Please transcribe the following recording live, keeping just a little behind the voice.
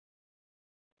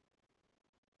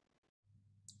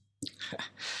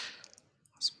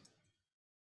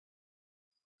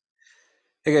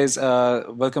Hey guys,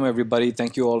 welcome everybody.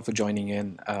 Thank you all for joining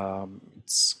in.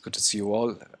 It's good to see you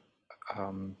all.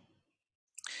 Um,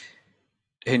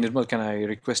 hey Nirmal, can I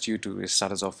request you to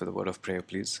start us off with a word of prayer,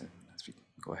 please? As we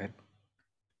go ahead.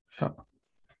 Sure.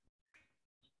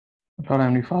 Lord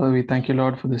Heavenly Father, we thank you,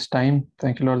 Lord, for this time.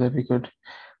 Thank you, Lord, that we could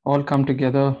all come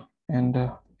together and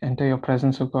enter your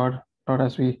presence, of God. Lord,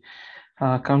 as we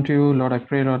come to you, Lord, I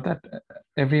pray, Lord, that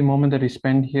every moment that we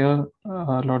spend here,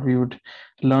 Lord, we would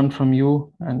learn from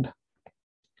you and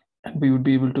we would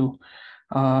be able to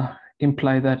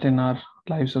imply that in our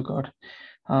lives, of God.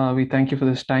 We thank you for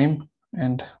this time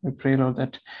and we pray, Lord,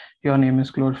 that your name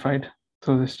is glorified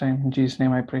through this time. In Jesus'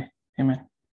 name I pray. Amen.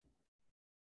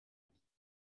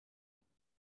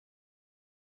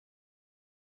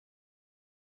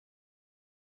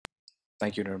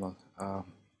 Thank you, Nirmal. All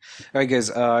right,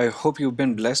 guys, I hope you've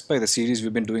been blessed by the series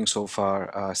we've been doing so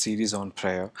far, series on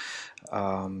prayer.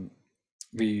 Um,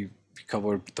 we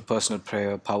covered the personal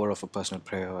prayer, power of a personal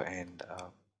prayer, and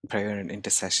prayer and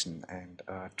intercession. And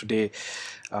today,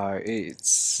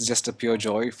 it's just a pure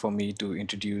joy for me to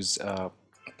introduce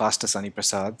Pastor Sunny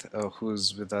Prasad,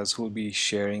 who's with us, who will be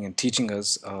sharing and teaching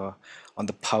us on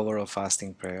the power of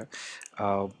fasting prayer.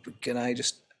 Can I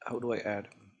just, how do I add?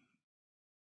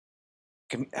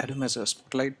 Can we add him as a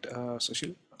spotlight,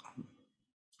 Sushil?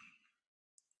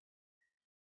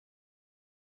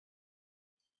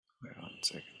 Wait one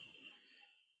second.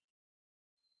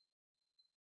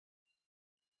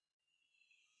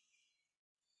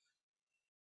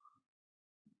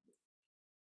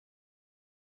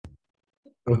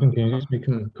 Can you just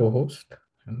become co-host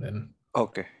and then?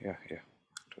 Okay, yeah.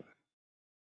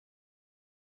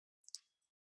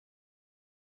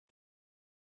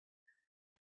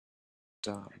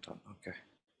 Done. Okay.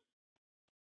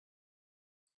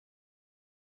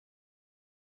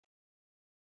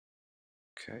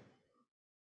 Okay.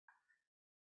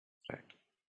 Right.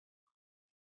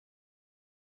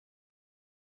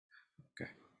 Okay.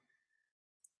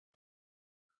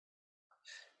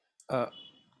 Uh,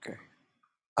 okay.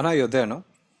 Anna, you're there, no?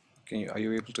 Are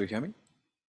you able to hear me?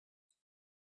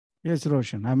 Yes,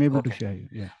 Roshan, I'm able to Okay. hear you.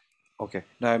 Yeah. Okay.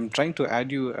 Now I'm trying to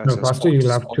add you as No, a Pastor, you'll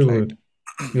have spotlight.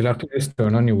 to just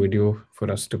turn on your video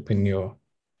for us to pin the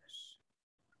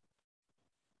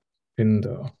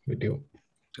video.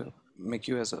 To make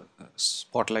you as a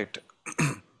spotlight.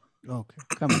 Okay,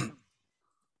 come in.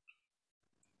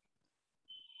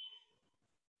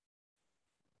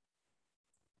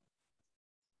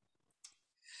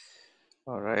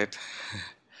 All right.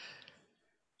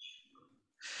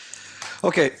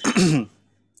 Okay.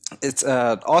 It's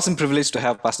an awesome privilege to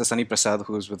have Pastor Sunny Prasad,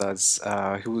 who's with us,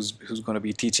 who's going to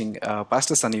be teaching.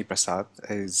 Pastor Sunny Prasad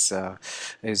is a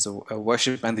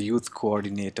worship and the youth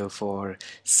coordinator for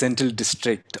Central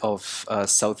District of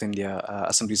South India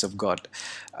Assemblies of God,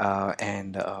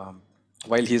 and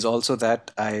while he's also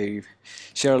that, I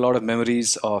share a lot of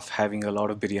memories of having a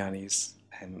lot of biryanis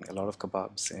and a lot of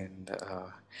kebabs and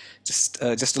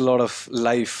just a lot of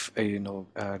life,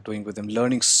 doing with them,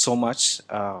 learning so much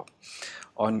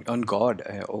on God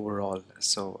overall.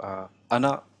 So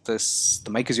Anna, the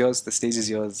mic is yours, the stage is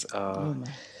yours. Oh, man.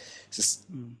 Just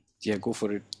yeah, go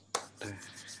for it.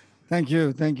 Thank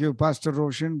you, Pastor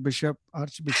Roshan, Bishop,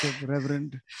 Archbishop,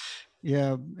 Reverend.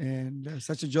 Yeah, and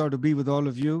such a joy to be with all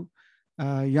of you,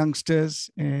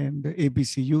 youngsters and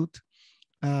ABC youth.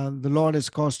 The Lord has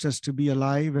caused us to be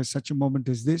alive at such a moment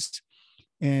as this,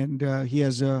 and He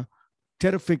has a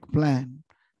terrific plan,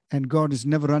 and God is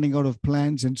never running out of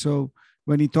plans. And so,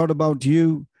 when He thought about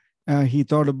you, He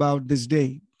thought about this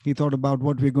day. He thought about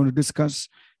what we're going to discuss,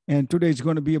 and today is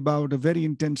going to be about a very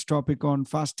intense topic on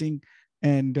fasting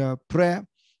and prayer.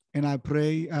 And I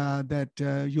pray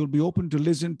that you'll be open to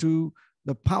listen to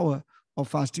the power of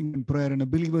fasting and prayer in a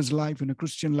believer's life, in a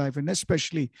Christian life, and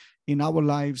especially in our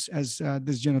lives as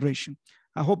this generation.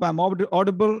 I hope I'm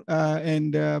audible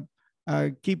and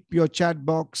keep your chat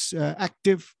box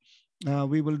active.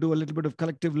 We will do a little bit of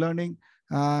collective learning.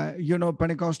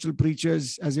 Pentecostal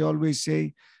preachers, as they always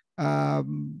say,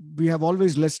 we have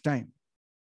always less time.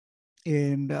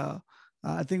 And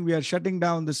I think we are shutting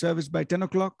down the service by 10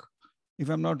 o'clock, if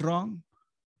I'm not wrong.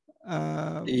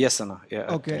 Yes, Anna.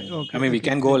 Yeah. Okay. I mean, we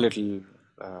can go a little.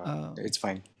 It's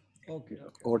fine. Okay.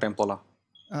 Overtime, Paula.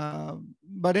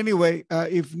 But anyway,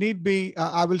 if need be,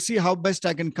 I will see how best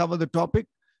I can cover the topic.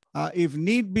 If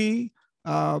need be,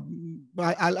 I'll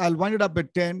wind it up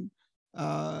at 10.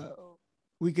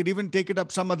 We could even take it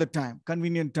up some other time,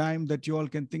 convenient time that you all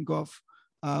can think of.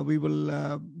 We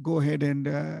will go ahead and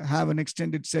have an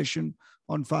extended session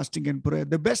on fasting and prayer.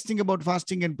 The best thing about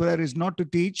fasting and prayer is not to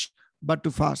teach, but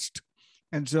to fast.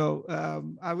 And so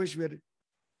I wish we had.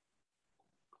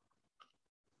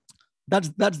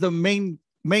 That's the main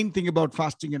thing about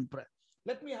fasting and prayer.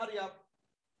 Let me hurry up.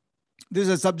 This is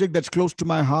a subject that's close to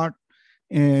my heart,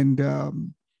 and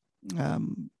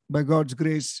by God's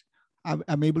grace,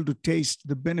 I'm able to taste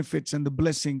the benefits and the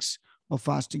blessings of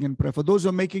fasting and prayer. For those who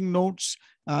are making notes,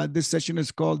 this session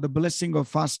is called The Blessing of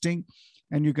Fasting,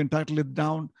 and you can title it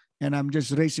down, and I'm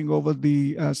just racing over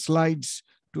the slides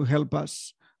to help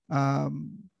us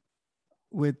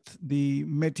with the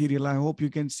material. I hope you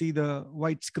can see the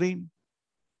white screen.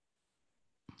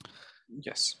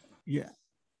 Yes. Yeah.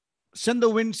 Send the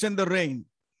wind, send the rain.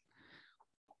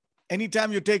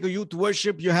 Anytime you take a youth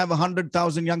worship, you have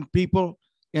 100,000 young people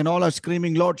and all are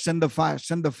screaming, Lord, send the fire,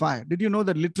 send the fire. Did you know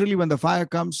that literally when the fire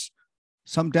comes,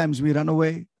 sometimes we run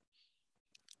away?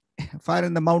 Fire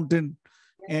in the mountain.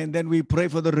 And then we pray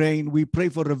for the rain. We pray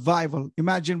for revival.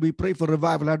 Imagine we pray for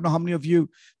revival. I don't know how many of you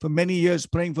for many years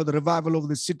praying for the revival of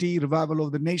the city, revival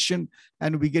of the nation,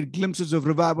 and we get glimpses of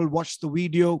revival, watch the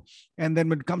video. And then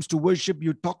when it comes to worship,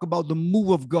 you talk about the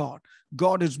move of God.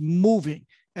 God is moving,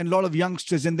 and a lot of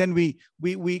youngsters. And then we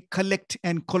collect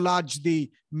and collage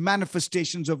the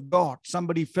manifestations of God.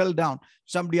 Somebody fell down.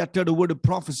 Somebody uttered a word of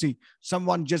prophecy.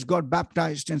 Someone just got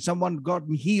baptized and someone got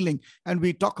healing. And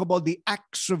we talk about the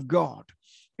acts of God.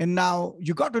 And now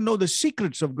you got to know the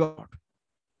secrets of God.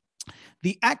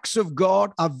 The acts of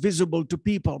God are visible to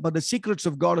people, but the secrets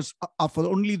of God are for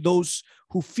only those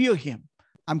who fear him.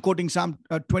 I'm quoting Psalm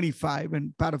 25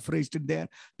 and paraphrased it there.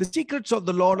 The secrets of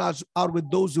the Lord are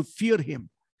with those who fear him,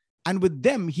 and with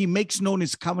them he makes known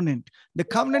his covenant. The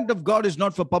covenant of God is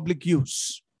not for public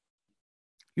use.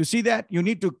 You see that? You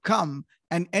need to come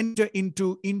and enter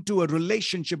into a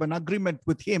relationship, an agreement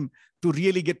with him to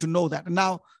really get to know that. And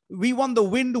now we want the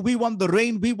wind, we want the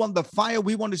rain, we want the fire,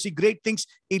 we want to see great things.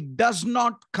 It does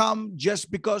not come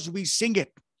just because we sing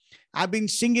it. I've been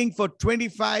singing for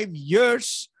 25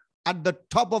 years at the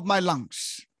top of my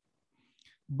lungs.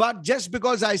 But just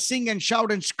because I sing and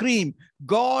shout and scream,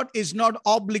 God is not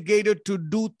obligated to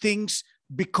do things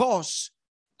because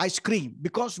I scream,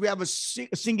 because we have a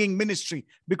singing ministry,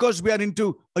 because we are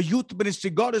into a youth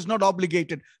ministry. God is not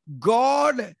obligated.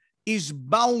 God is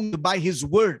bound by his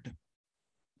word.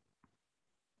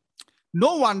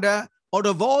 No wonder, out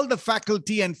of all the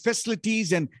faculty and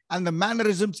facilities and the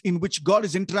mannerisms in which God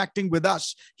is interacting with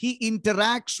us, he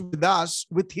interacts with us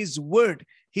with his word.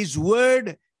 His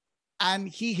word and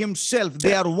he himself,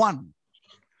 they are one.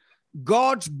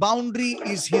 God's boundary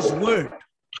is his word.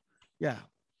 Yeah.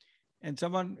 And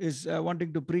someone is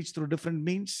wanting to preach through different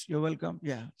means. You're welcome.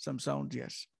 Yeah, some sound,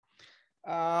 yes.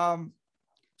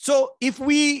 So if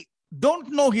we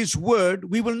don't know his word,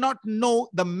 we will not know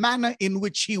the manner in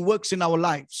which he works in our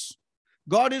lives.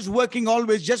 God is working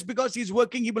always. Just because he's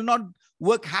working, he will not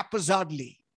work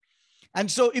haphazardly.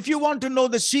 And so if you want to know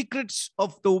the secrets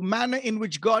of the manner in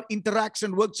which God interacts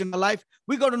and works in our life,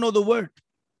 we got to know the word,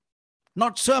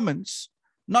 not sermons.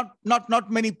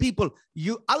 Not many people.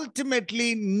 You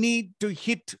ultimately need to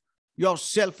hit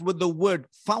yourself with the word,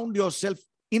 found yourself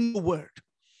in the word.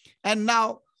 And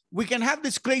now we can have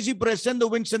this crazy prayer, send the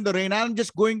wind, send the rain. I'm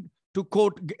just going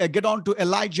to get on to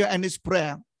Elijah and his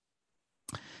prayer.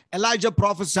 Elijah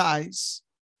prophesies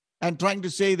and trying to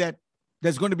say that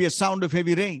there's going to be a sound of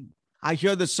heavy rain. I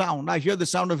hear the sound. I hear the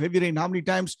sound of heavy rain. How many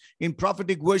times in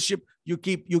prophetic worship you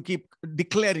keep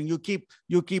declaring, you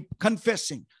keep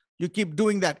confessing. You keep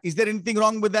doing that. Is there anything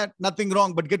wrong with that? Nothing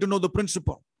wrong, but get to know the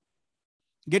principle.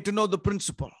 Get to know the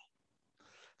principle.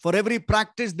 For every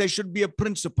practice, there should be a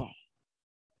principle.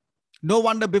 No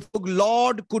wonder before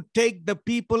Lord could take the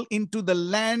people into the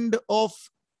land of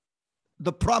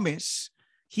the promise,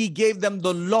 he gave them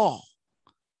the law.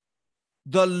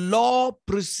 The law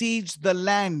precedes the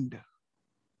land.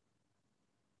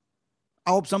 I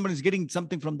hope someone is getting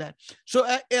something from that. So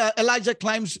Elijah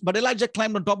climbs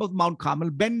on top of Mount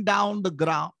Carmel, bent down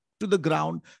to the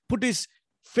ground, put his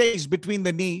face between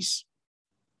the knees.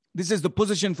 This is the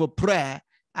position for prayer.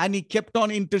 And he kept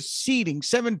on interceding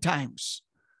 7 times.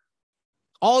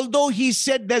 Although he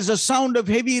said there's a sound of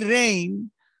heavy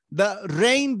rain, the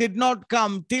rain did not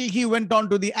come till he went on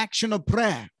to the action of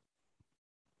prayer.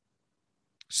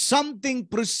 Something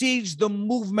precedes the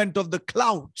movement of the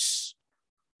clouds.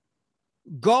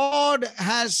 God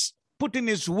has put in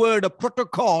his word a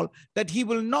protocol that he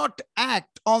will not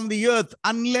act on the earth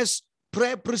unless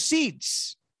prayer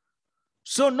precedes.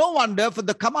 So no wonder for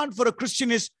the command for a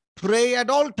Christian is pray at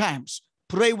all times,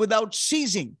 pray without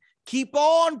ceasing. Keep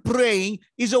on praying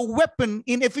is a weapon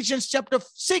in Ephesians chapter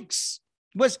 6,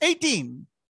 verse 18.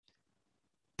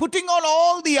 Putting on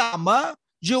all the armor,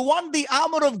 you want the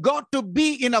armor of God to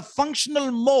be in a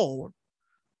functional mode.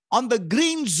 On the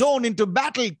green zone into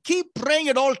battle, keep praying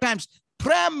at all times.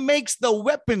 Prayer makes the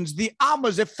weapons, the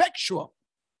armors effectual.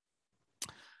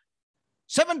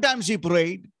 7 times he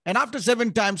prayed, and after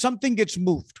 7 times, something gets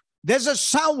moved. There's a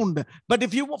sound, but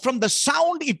if you, from the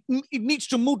sound, it needs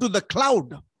to move to the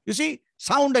cloud. You see,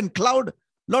 sound and cloud, a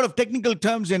lot of technical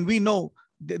terms, and we know,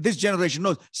 this generation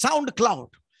knows, sound cloud.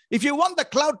 If you want the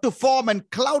cloud to form and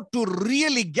cloud to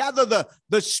really gather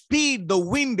the speed, the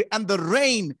wind, and the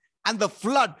rain, and the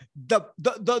flood,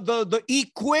 the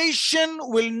equation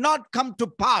will not come to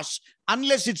pass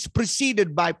unless it's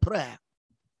preceded by prayer.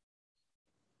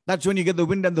 That's when you get the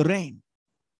wind and the rain.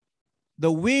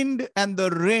 The wind and the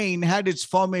rain had its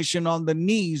formation on the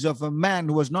knees of a man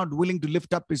who was not willing to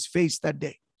lift up his face that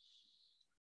day.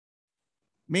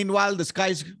 Meanwhile, the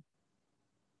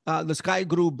sky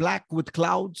grew black with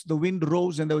clouds, the wind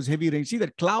rose, and there was heavy rain. See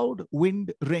that cloud,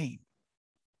 wind, rain.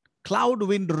 Cloud,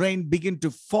 wind, rain begin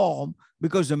to form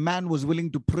because the man was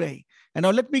willing to pray. And now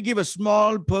let me give a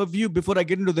small purview before I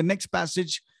get into the next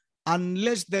passage.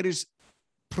 Unless there is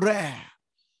prayer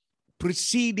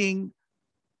preceding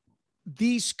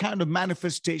these kind of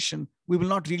manifestation, we will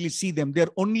not really see them. They're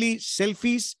only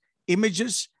selfies,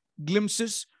 images,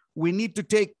 glimpses. We need to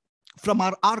take from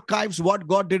our archives what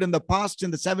God did in the past,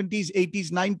 in the 70s, 80s,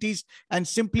 90s, and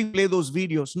simply play those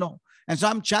videos. No. And so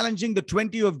I'm challenging the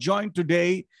 20 who have joined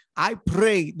today. I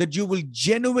pray that you will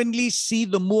genuinely see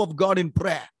the move of God in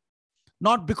prayer.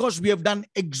 Not because we have done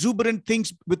exuberant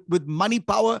things with money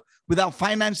power, with our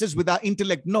finances, with our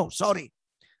intellect. No, sorry.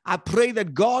 I pray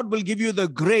that God will give you the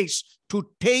grace to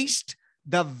taste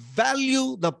the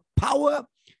value, the power,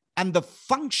 and the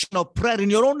function of prayer in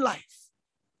your own life.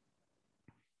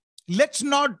 Let's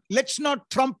not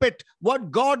trumpet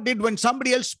what God did when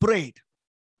somebody else prayed.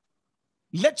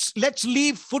 Let's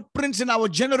leave footprints in our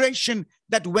generation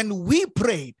that when we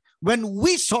prayed, when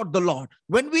we sought the Lord,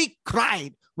 when we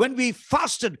cried, when we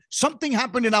fasted, something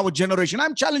happened in our generation.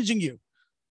 I'm challenging you.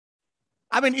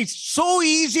 I mean, it's so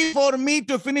easy for me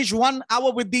to finish 1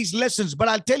 hour with these lessons, but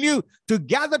I'll tell you, to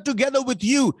gather together with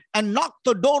you and knock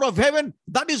the door of heaven,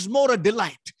 that is more a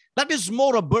delight. That is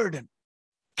more a burden.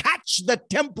 Catch the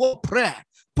tempo of prayer.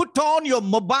 Put on your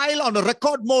mobile on a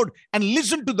record mode and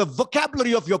listen to the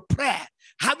vocabulary of your prayer.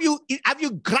 Have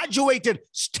you graduated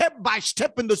step by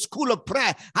step in the school of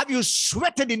prayer? Have you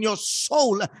sweated in your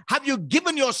soul? Have you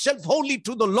given yourself wholly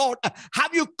to the Lord?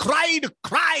 Have you cried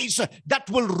cries that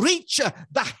will reach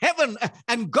the heaven?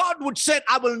 And God would say,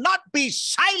 I will not be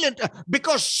silent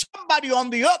because somebody on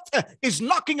the earth is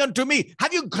knocking unto me.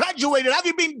 Have you graduated? Have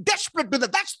you been desperate with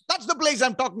it? That's the place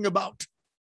I'm talking about.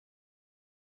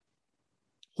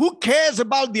 Who cares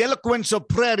about the eloquence of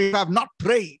prayer if I have not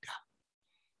prayed?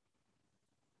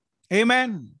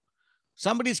 Amen.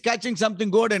 Somebody's catching something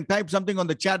good and type something on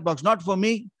the chat box. Not for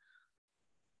me.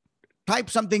 Type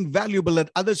something valuable that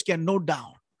others can note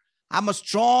down. I'm a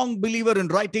strong believer in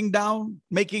writing down,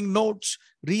 making notes,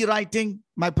 rewriting.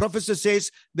 My professor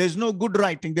says there's no good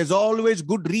writing. There's always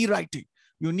good rewriting.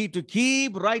 You need to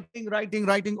keep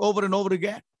writing over and over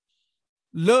again.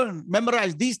 Learn,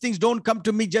 memorize. These things don't come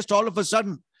to me just all of a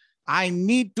sudden. I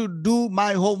need to do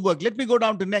my homework. Let me go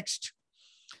down to next.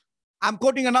 I'm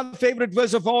quoting another favorite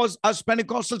verse of ours, us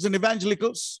Pentecostals and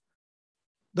Evangelicals.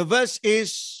 The verse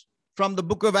is from the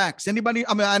book of Acts. Anybody?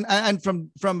 I mean, and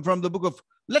from the book of.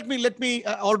 Let me.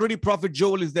 Already, Prophet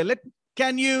Joel is there.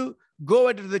 Can you go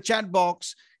into the chat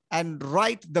box and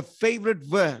write the favorite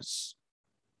verse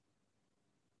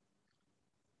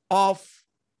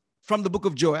from the book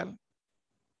of Joel,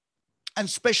 and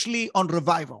especially on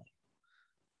revival?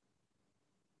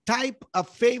 Type a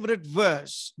favorite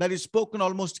verse that is spoken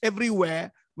almost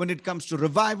everywhere when it comes to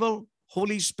revival,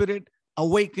 Holy Spirit,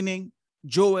 awakening,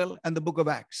 Joel, and the book of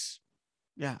Acts.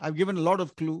 Yeah, I've given a lot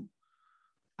of clue.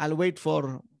 I'll wait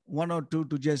for 1 or 2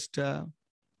 to just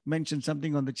mention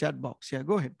something on the chat box. Yeah,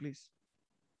 go ahead, please.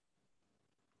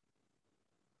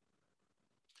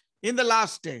 In the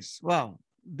last days. Wow.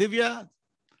 Divya,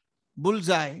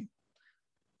 bullseye.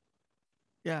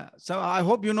 Yeah, so I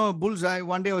hope you know bullseye.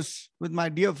 One day I was with my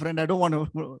dear friend. I don't want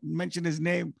to mention his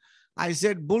name. I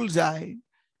said bullseye.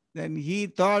 Then he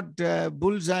thought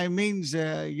bullseye means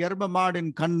yerba mad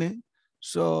in kanne.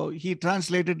 So he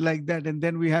translated like that. And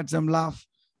then we had some laugh.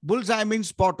 Bullseye means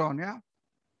spot on, yeah?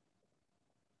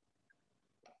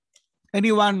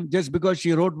 Anyone, just because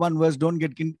she wrote one verse, don't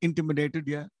get intimidated,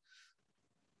 yeah?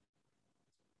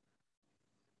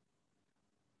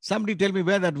 Somebody tell me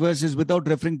where that verse is without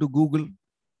referring to Google.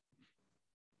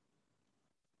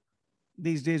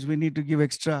 These days we need to give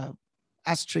extra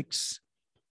asterisks.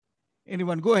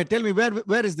 Anyone, go ahead. Tell me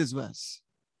where is this verse?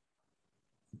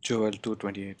 Joel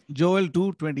 2:28. Joel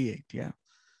 2:28, yeah.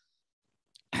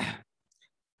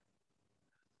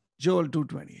 Joel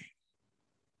 2:28.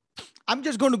 I'm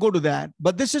just going to go to that,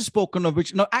 but this is spoken of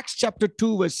which, now Acts chapter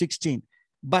 2, verse 16.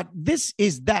 But this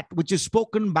is that which is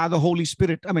spoken by the Holy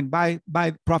Spirit,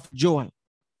 by Prophet Joel.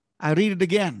 I read it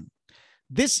again.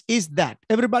 This is that.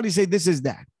 Everybody say this is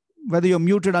that. Whether you're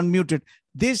muted, unmuted,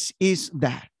 this is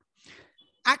that.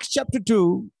 Acts chapter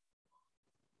 2,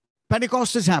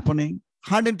 Pentecost is happening.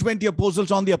 120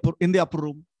 apostles in the upper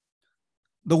room.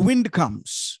 The wind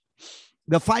comes.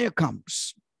 The fire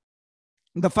comes.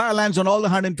 The fire lands on all the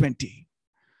 120.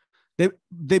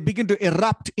 They begin to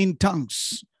erupt in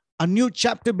tongues. A new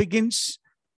chapter begins.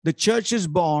 The church is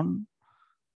born.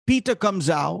 Peter comes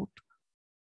out.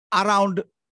 Around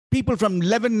people from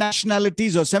 11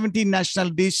 nationalities or 17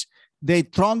 nationalities, they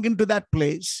throng into that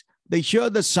place. They hear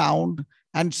the sound,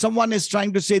 and someone is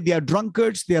trying to say they are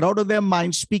drunkards. They are out of their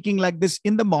minds, speaking like this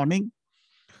in the morning.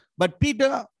 But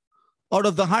Peter, out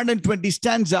of the 120,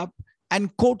 stands up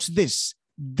and quotes this.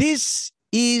 This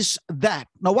is that.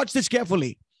 Now watch this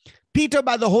carefully. Peter,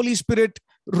 by the Holy Spirit,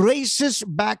 races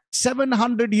back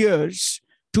 700 years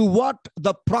to what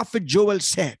the prophet Joel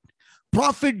said.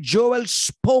 Prophet Joel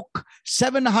spoke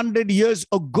 700 years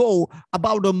ago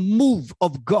about a move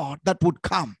of God that would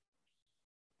come.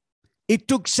 It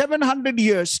took 700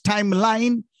 years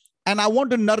timeline, and I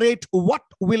want to narrate what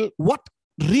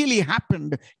really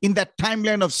happened in that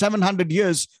timeline of 700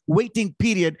 years waiting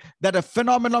period, that a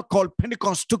phenomenon called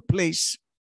Pentecost took place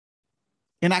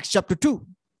in Acts chapter 2.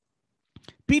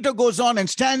 Peter goes on and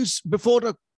stands before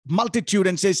a multitude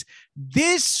and says,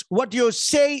 this what you're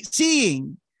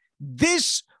seeing,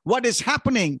 this what is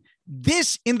happening,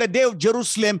 this in the day of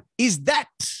Jerusalem is that.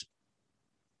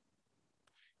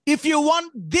 If you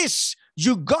want this,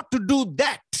 you got to do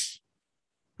that.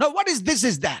 Now, what is this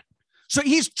is that? So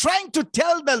he's trying to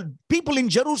tell the people in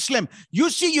Jerusalem, you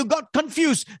see, you got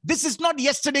confused. This is not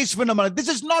yesterday's phenomenon. This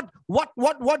is not what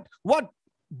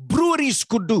breweries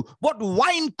could do, what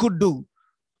wine could do.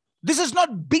 This is not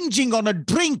binging on a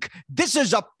drink. This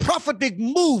is a prophetic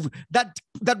move that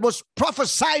was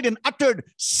prophesied and uttered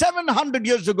 700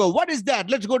 years ago. What is that?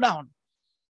 Let's go down.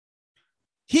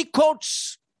 He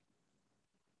quotes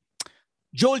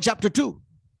Joel chapter 2.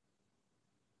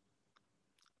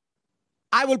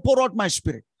 I will pour out my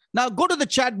spirit. Now go to the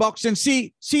chat box and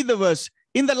see the verse.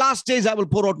 In the last days, I will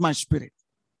pour out my spirit.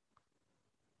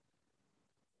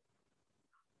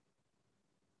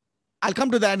 I'll come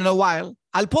to that in a while.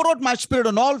 I'll pour out my spirit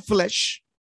on all flesh.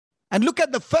 And look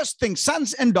at the first thing,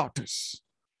 sons and daughters,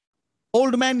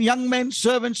 old men, young men,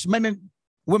 servants, men and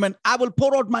women. I will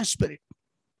pour out my spirit.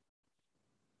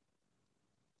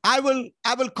 I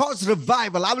will cause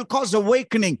revival. I will cause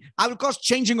awakening. I will cause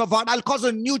changing of heart. I'll cause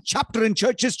a new chapter in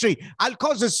church history. I'll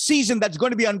cause a season that's going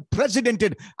to be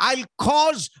unprecedented. I'll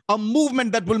cause a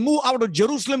movement that will move out of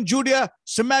Jerusalem, Judea,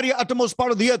 Samaria, uttermost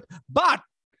part of the earth. But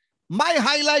my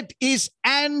highlight is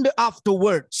and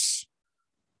afterwards.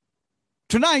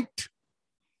 Tonight,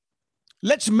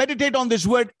 let's meditate on this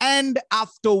word, and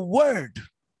afterward.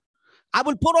 I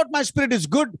will pour out my spirit is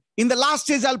good. In the last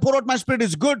days, I'll pour out my spirit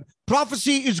is good.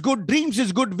 Prophecy is good. Dreams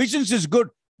is good. Visions is good.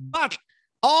 But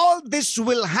all this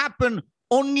will happen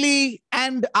only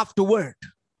and afterward.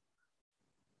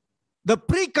 The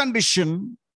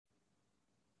precondition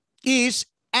is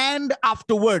and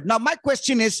afterward. Now, my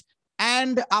question is,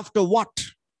 and after what?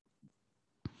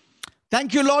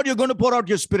 Thank you, Lord. You're going to pour out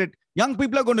your spirit. Young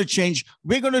people are going to change.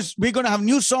 We're going to have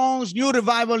new songs, new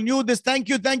revival, new this. Thank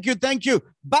you, thank you, thank you.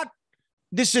 But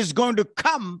this is going to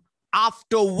come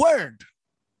afterward.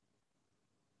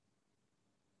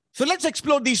 So let's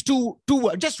explore these two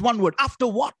words. Just one word. After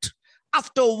what?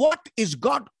 After what is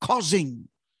God causing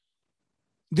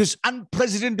this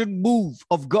unprecedented move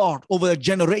of God over a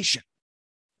generation?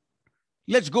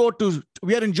 Let's go to,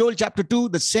 we are in Joel chapter 2.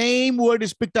 The same word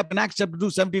is picked up in Acts chapter 2,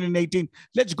 17 and 18.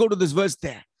 Let's go to this verse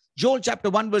there. Joel chapter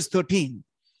 1, verse 13.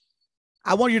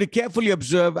 I want you to carefully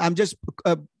observe. I'm just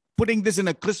putting this in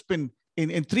a crisp in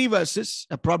three verses,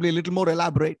 probably a little more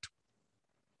elaborate.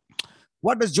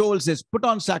 What does Joel says? Put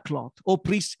on sackcloth, O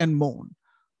priests, and mourn.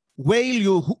 Wail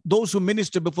you, those who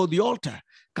minister before the altar.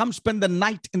 Come spend the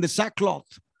night in the sackcloth,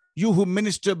 you who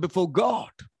minister before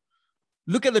God.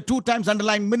 Look at the 2 times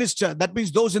underlined minister. That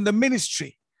means those in the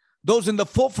ministry, those in the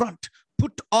forefront.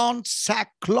 Put on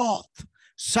sackcloth,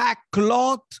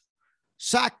 sackcloth,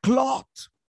 sackcloth.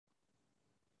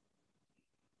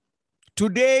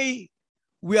 Today,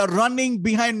 we are running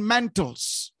behind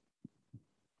mantles.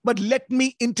 But let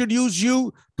me introduce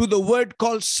you to the word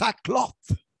called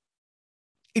sackcloth.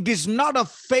 It is not a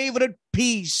favorite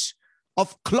piece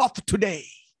of cloth today.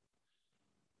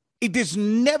 It is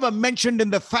never mentioned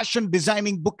in the fashion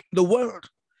designing book in the world.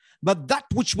 But that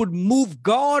which would move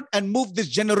God and move this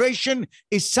generation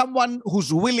is someone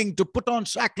who's willing to put on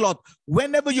sackcloth.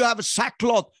 Whenever you have a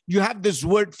sackcloth, you have this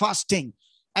word fasting,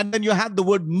 and then you have the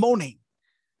word mourning.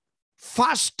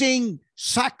 Fasting,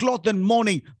 sackcloth, and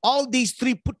mourning, all these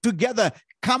three put together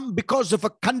come because of a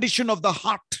condition of the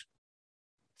heart.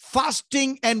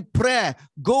 Fasting and prayer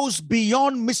goes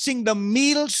beyond missing the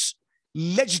meals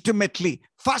legitimately.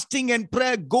 Fasting and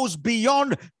prayer goes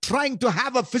beyond trying to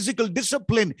have a physical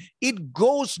discipline. It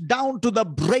goes down to the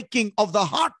breaking of the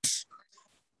heart.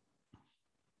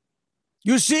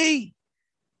 You see,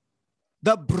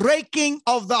 the breaking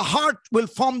of the heart will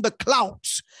form the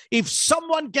clouds. If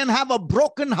someone can have a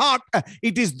broken heart,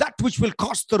 it is that which will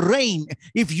cause the rain.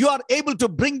 If you are able to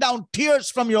bring down tears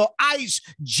from your eyes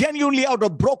genuinely out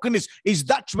of brokenness, is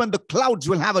that's when the clouds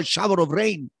will have a shower of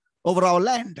rain over our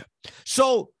land.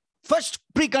 So first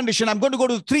precondition, I'm going to go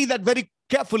to 3 that very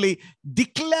carefully.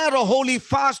 Declare a holy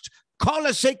fast, call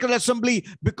a sacred assembly,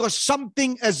 because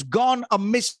something has gone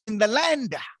amiss in the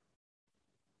land.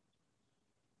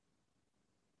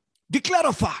 Declare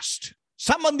a fast.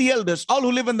 Summon the elders, all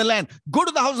who live in the land. Go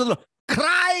to the house of the Lord.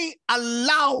 Cry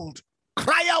aloud.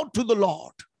 Cry out to the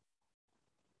Lord.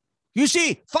 You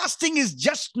see, fasting is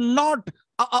just not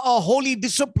a holy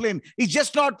discipline. It's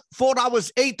just not 4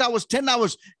 hours, 8 hours, 10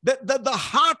 hours. The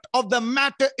heart of the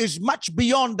matter is much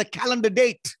beyond the calendar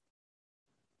date.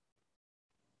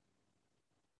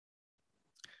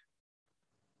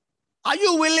 Are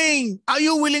you willing? Are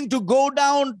you willing to go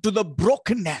down to the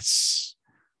brokenness?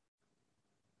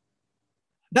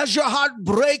 Does your heart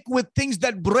break with things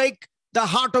that break the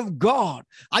heart of God?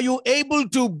 Are you able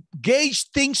to gauge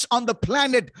things on the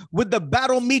planet with the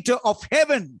barometer of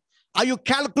heaven? Are you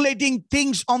calculating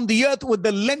things on the earth with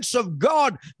the lens of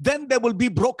God? Then there will be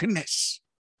brokenness.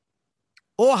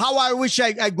 Oh, how I wish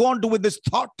I go on to with this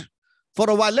thought for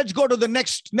a while. Let's go to the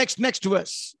next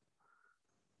verse.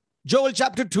 Joel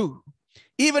chapter 2.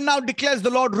 Even now declares the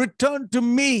Lord, return to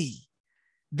me.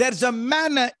 There's a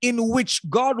manner in which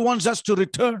God wants us to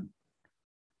return.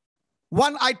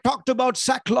 One, I talked about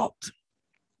sackcloth.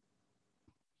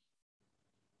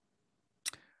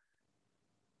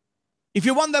 If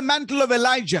you want the mantle of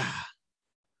Elijah,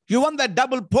 you want that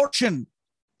double portion.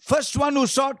 First one who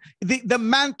sought, the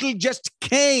mantle just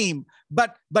came,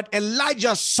 but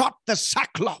Elijah sought the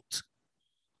sackcloth.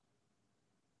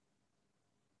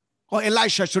 Or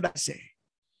Elisha, should I say.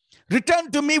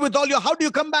 Return to me with all your, how do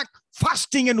you come back?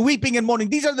 Fasting and weeping and mourning.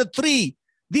 These are the 3.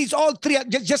 These all 3 are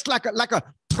just like a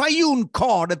triune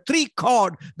chord, a 3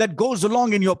 chord that goes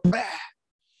along in your prayer.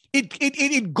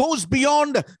 It goes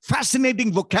beyond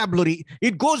fascinating vocabulary.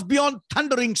 It goes beyond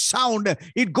thundering sound.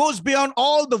 It goes beyond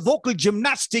all the vocal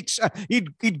gymnastics.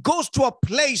 It goes to a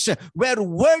place where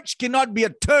words cannot be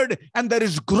uttered and there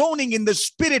is groaning in the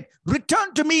spirit.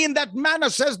 Return to me in that manner,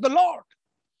 says the Lord.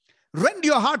 Rend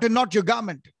your heart and not your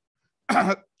garment.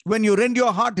 When you rend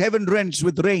your heart, heaven rends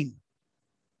with rain.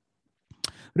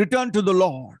 Return to the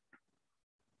Lord.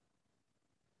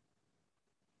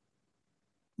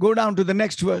 Go down to the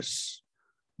next verse.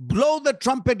 Blow the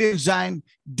trumpet in Zion,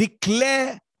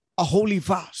 declare a holy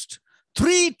fast.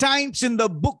 3 times in the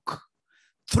book.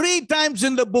 3 times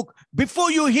in the book. Before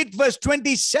you hit verse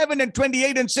 27 and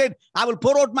 28 and said, I will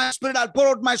pour out my spirit, I'll pour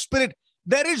out my spirit.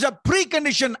 There is a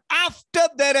precondition. After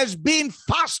there has been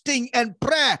fasting and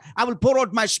prayer, I will pour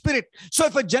out my spirit. So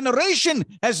if a generation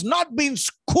has not been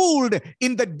schooled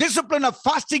in the discipline of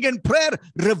fasting and prayer,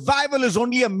 revival is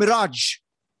only a mirage.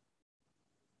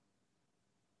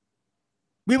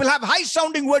 We will have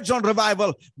high-sounding words on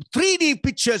revival, 3D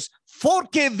pictures,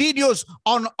 4K videos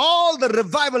on all the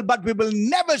revival, but we will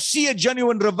never see a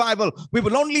genuine revival. We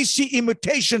will only see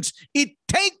imitations. It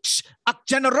takes a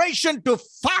generation to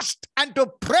fast and to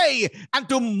pray and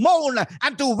to mourn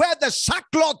and to wear the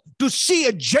sackcloth to see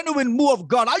a genuine move of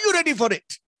God. Are you ready for it?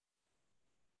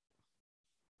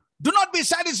 Do not be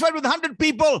satisfied with 100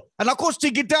 people, an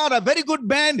acoustic guitar, a very good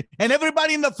band, and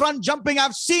everybody in the front jumping.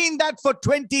 I've seen that for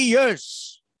 20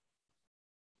 years.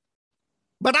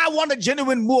 But I want a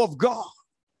genuine move of God.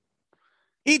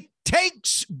 It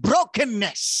takes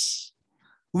brokenness.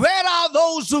 Where are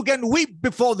those who can weep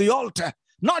before the altar?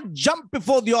 Not jump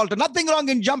before the altar. Nothing wrong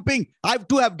in jumping. I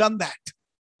too have done that.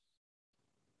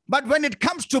 But when it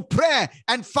comes to prayer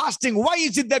and fasting, why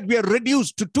is it that we are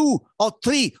reduced to 2 or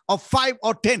 3 or 5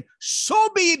 or 10? So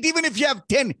be it. Even if you have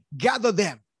 10, gather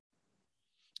them.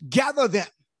 Gather them.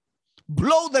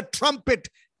 Blow the trumpet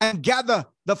and gather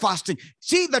the fasting.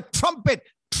 See, the trumpet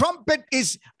Trumpet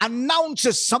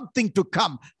announces something to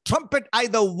come. Trumpet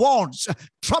either warns.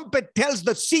 Trumpet tells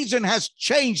the season has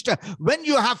changed. When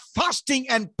you have fasting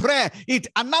and prayer, it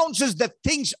announces that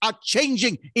things are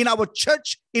changing in our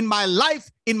church, in my life,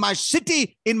 in my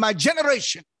city, in my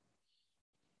generation.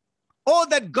 Oh,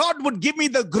 that God would give me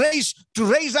the grace to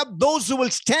raise up those who will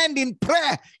stand in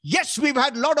prayer. Yes, we've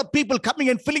had a lot of people coming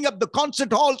and filling up the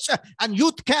concert halls and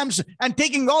youth camps and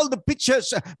taking all the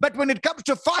pictures. But when it comes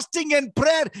to fasting and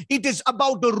prayer, it is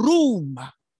about the room.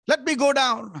 Let me go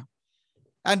down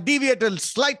and deviate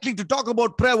slightly to talk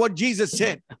about prayer, what Jesus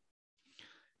said.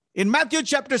 In Matthew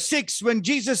chapter 6, when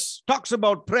Jesus talks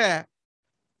about prayer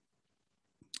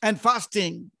and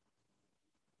fasting,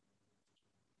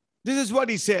 this is what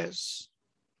he says.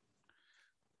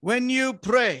 When you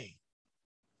pray,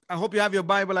 I hope you have your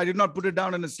Bible. I did not put it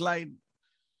down in a slide.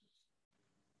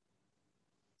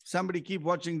 Somebody keep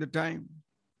watching the time.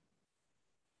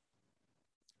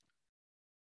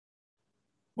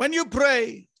 When you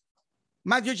pray,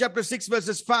 Matthew chapter 6,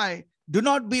 verses 5, do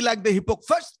not be like the hypocrites.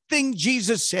 First thing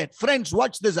Jesus said, friends,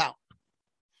 watch this out.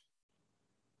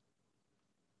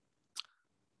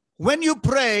 When you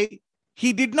pray,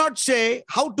 he did not say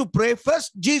how to pray.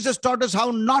 First, Jesus taught us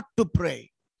how not to pray.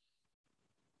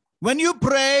 When you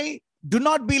pray, do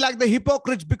not be like the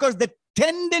hypocrites, because the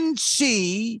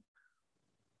tendency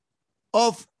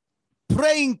of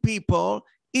praying people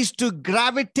is to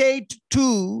gravitate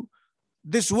to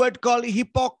this word called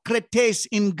hypocrites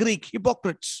in Greek,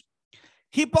 hypocrites.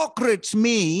 Hypocrites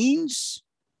means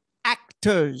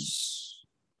actors.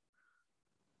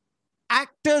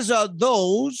 Actors are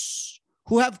those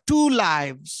who have two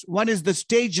lives. One is the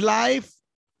stage life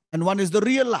and one is the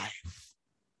real life.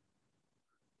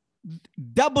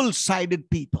 Double-sided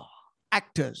people,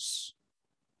 actors.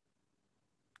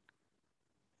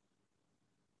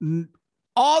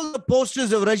 All the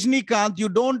posters of Rajinikanth, you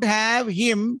don't have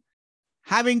him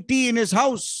having tea in his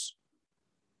house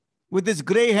with his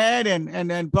gray hair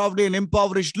and probably an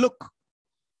impoverished look.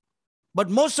 But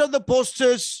most of the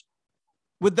posters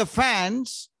with the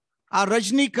fans are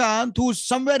Rajinikanth, who's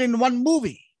somewhere in one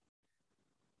movie,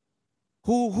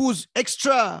 who's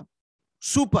extra,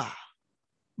 super,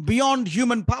 beyond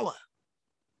human power,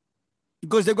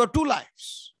 because they've got two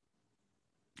lives.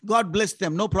 God bless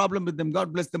them, no problem with them,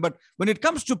 God bless them. But when it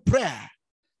comes to prayer,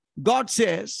 God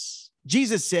says,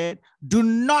 Jesus said, do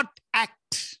not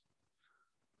act.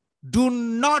 Do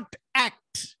not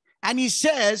act. And he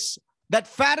says that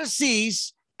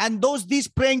Pharisees and these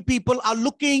praying people are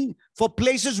looking for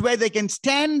places where they can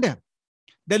stand.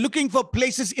 They're looking for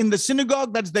places in the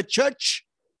synagogue, that's the church,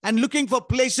 and looking for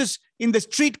places in the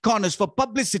street corners for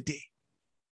publicity.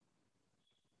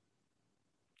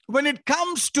 When it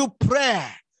comes to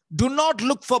prayer, do not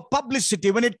look for publicity.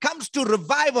 When it comes to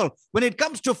revival, when it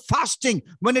comes to fasting,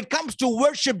 when it comes to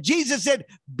worship, Jesus said,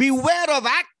 beware of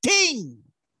acting.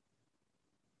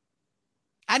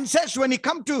 And says, when you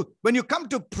come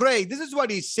to pray, this is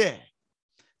what he said.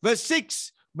 Verse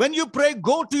 6, when you pray,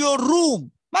 go to your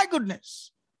room. My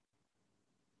goodness.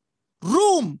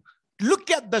 Room.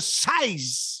 Look at the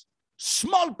size.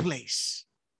 Small place.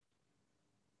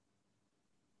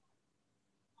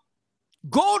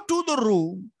 Go to the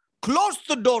room, close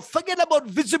the door, forget about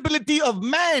visibility of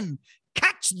man.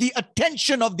 Catch the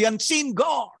attention of the unseen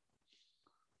God.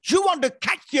 You want to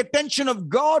catch the attention of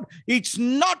God? It's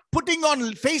not putting on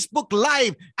Facebook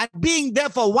Live and being there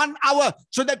for 1 hour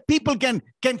so that people can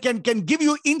give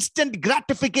you instant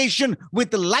gratification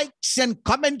with likes and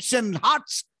comments and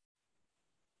hearts.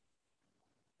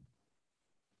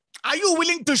 Are you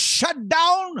willing to shut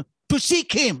down to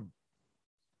seek him?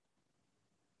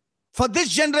 For this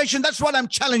generation, that's what I'm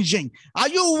challenging. Are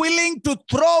you willing to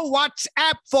throw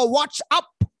WhatsApp for WhatsApp?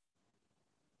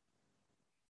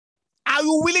 Are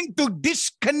you willing to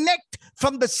disconnect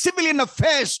from the civilian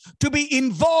affairs to be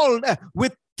involved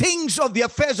with things of the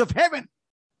affairs of heaven?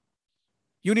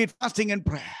 You need fasting and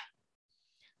prayer.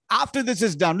 After this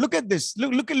is done, look at this.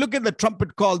 Look at the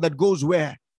trumpet call that goes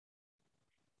where?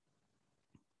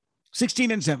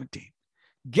 16 and 17.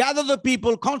 Gather the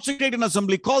people, consecrate an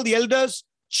assembly, call the elders,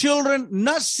 children,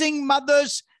 nursing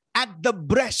mothers at the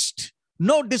breast.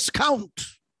 No discount.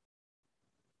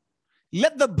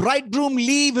 Let the bridegroom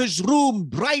leave his room,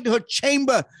 bride her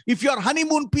chamber. If your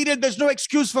honeymoon period, there's no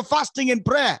excuse for fasting and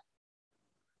prayer.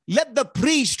 Let the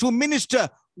priest who minister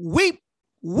weep,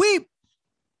 weep.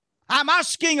 I'm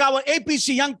asking our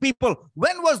APC young people,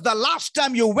 when was the last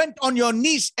time you went on your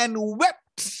knees and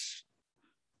wept?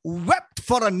 Wept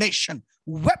for a nation,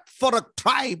 wept for a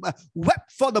tribe,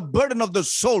 wept for the burden of the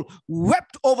soul,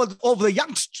 wept over the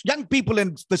young people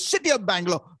in the city of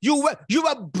Bangalore. You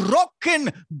were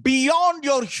broken beyond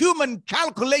your human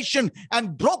calculation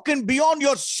and broken beyond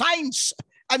your science,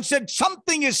 and said,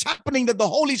 something is happening that the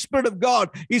Holy Spirit of God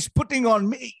is putting on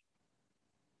me.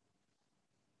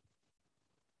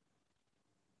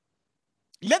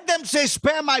 Let them say,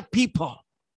 spare my people.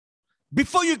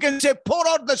 Before you can say, pour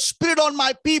out the Spirit on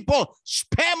my people,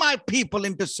 spare my people,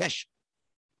 intercession.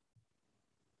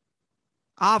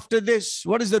 After this,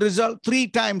 what is the result? 3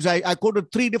 times I quoted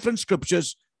 3 different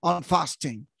scriptures on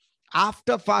fasting.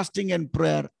 After fasting and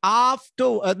prayer,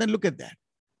 then look at that.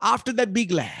 After that, be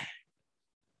glad.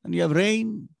 And you have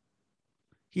rain.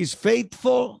 He's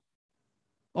faithful,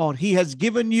 or he has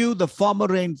given you the former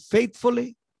rain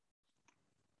faithfully.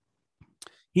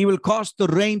 He will cause the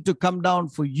rain to come down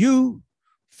for you,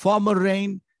 former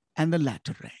rain and the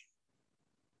latter rain.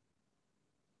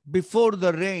 Before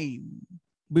the rain,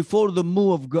 before the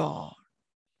move of God,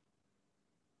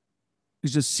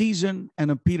 is a season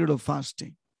and a period of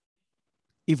fasting.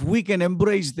 If we can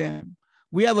embrace them,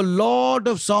 we have a lot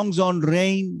of songs on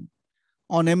rain,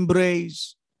 on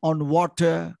embrace, on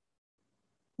water.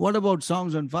 What about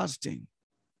songs on fasting?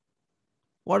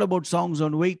 What about songs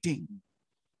on waiting?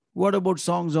 What about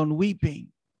songs on weeping?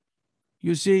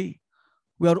 You see,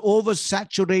 we are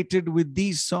oversaturated with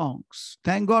these songs.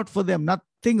 Thank God for them.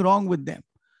 Nothing wrong with them.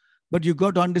 But you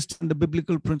got to understand the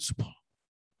biblical principle.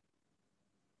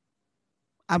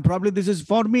 And probably this is,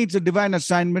 for me, it's a divine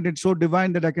assignment. It's so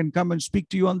divine that I can come and speak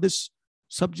to you on this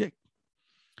subject.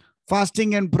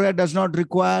 Fasting and prayer does not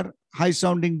require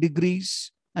high-sounding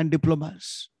degrees and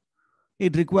diplomas.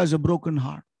 It requires a broken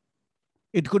heart.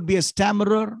 It could be a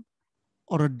stammerer,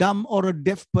 or a dumb or a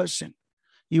deaf person.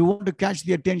 You want to catch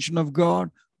the attention of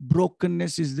God,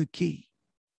 brokenness is the key.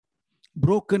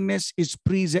 Brokenness is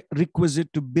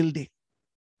prerequisite to building.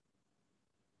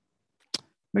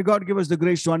 May God give us the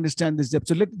grace to understand this depth.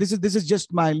 So this is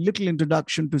just my little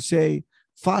introduction to say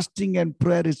fasting and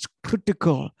prayer is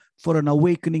critical for an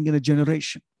awakening in a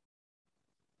generation.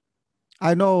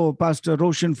 I know Pastor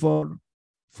Roshan for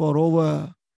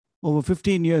over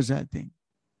 15 years, I think.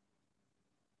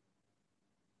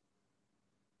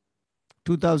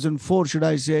 2004, should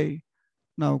I say,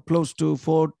 now close to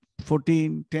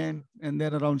 14, 10, and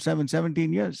then around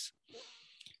 17 years.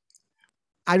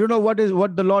 I don't know what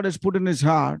the Lord has put in his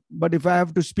heart, but if I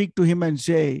have to speak to him and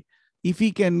say, if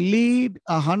he can lead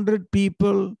 100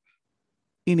 people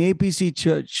in APC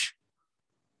church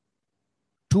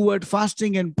toward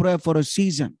fasting and prayer for a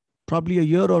season, probably a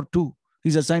year or 2,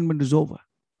 his assignment is over.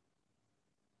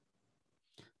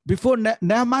 Before,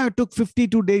 Nehemiah took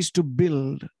 52 days to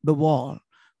build the wall,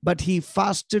 but he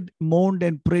fasted, mourned,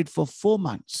 and prayed for 4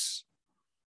 months.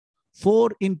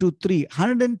 4 into 3,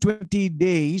 120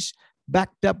 days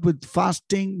backed up with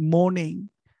fasting, mourning,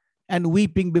 and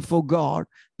weeping before God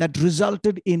that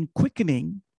resulted in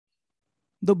quickening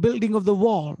the building of the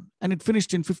wall, and it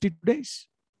finished in 52 days.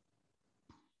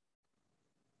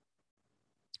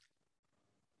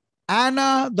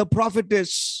 Anna, the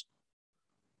prophetess,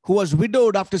 who was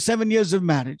widowed after 7 years of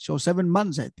marriage, or 7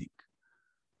 months, I think.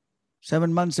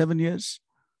 7 months, 7 years.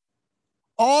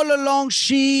 All along,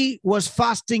 she was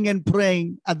fasting and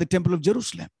praying at the temple of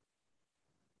Jerusalem.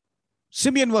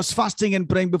 Simeon was fasting and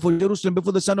praying before Jerusalem,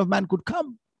 before the Son of Man could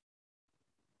come.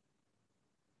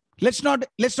 Let's not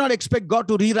expect God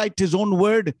to rewrite his own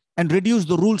word and reduce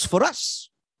the rules for us.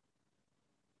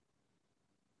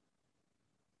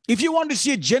 If you want to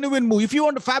see a genuine move, if you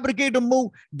want to fabricate a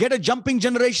move, get a jumping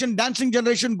generation, dancing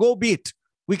generation, go be it.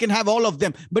 We can have all of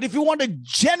them. But if you want a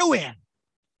genuine,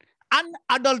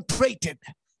 unadulterated,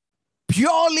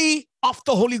 purely of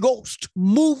the Holy Ghost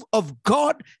move of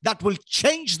God that will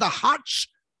change the hearts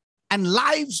and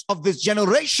lives of this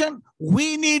generation,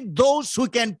 we need those who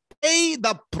can pay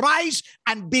the price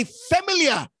and be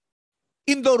familiar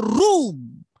in the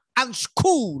room and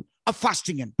school of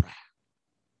fasting and prayer.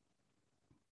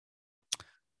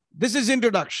 This is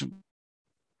introduction.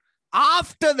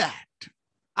 After that,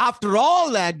 after all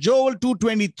that, Joel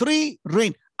 2:23,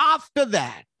 rain. After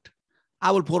that,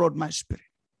 I will pour out my Spirit.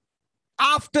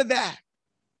 After that,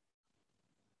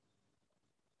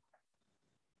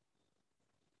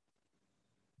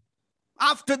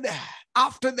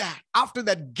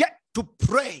 get to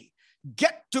pray,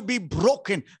 get to be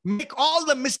broken, make all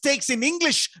the mistakes in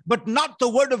English, but not the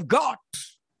word of God.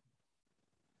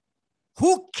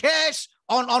 Who cares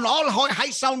on all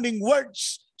high-sounding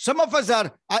words? Some of us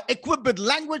are equipped with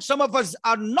language, some of us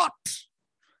are not.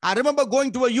 I remember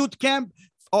going to a youth camp,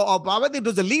 or it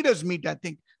was a leaders' meet, I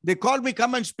think. They called me,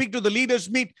 come and speak to the leaders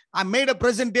meet. I made a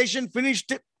presentation,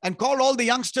 finished it, and called all the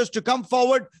youngsters to come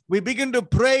forward. We began to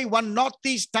pray. One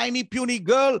Northeast tiny puny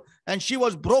girl, and she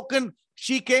was broken.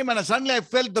 She came, and suddenly I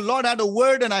felt the Lord had a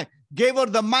word, and I gave her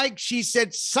the mic. She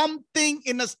said something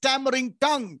in a stammering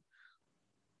tongue.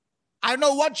 I don't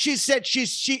know what she said.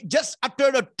 She just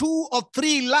uttered a 2 or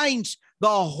 3 lines. The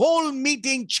whole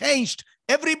meeting changed.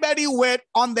 Everybody were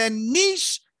on their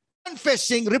knees,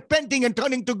 confessing, repenting, and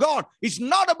turning to God. It's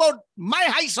not about my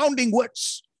high-sounding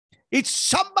words. It's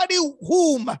somebody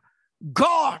whom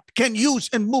God can use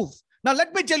and move. Now,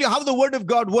 let me tell you how the word of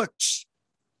God works.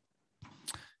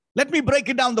 Let me break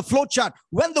it down, the flow chart.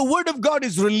 When the word of God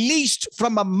is released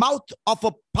from a mouth of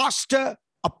a pastor,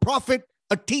 a prophet,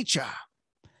 a teacher,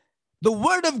 the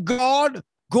word of God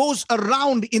goes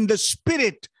around in the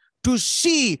spirit to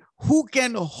see who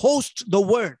can host the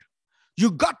word.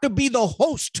 You got to be the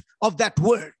host of that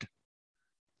word.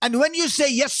 And when you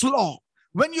say, yes, Lord,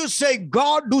 when you say,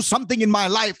 God, do something in my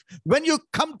life, when you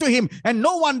come to him, and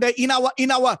no wonder in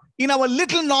our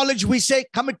little knowledge, we say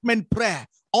commitment prayer,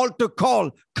 altar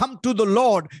call, come to the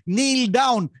Lord, kneel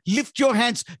down, lift your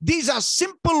hands. These are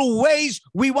simple ways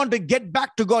we want to get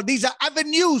back to God. These are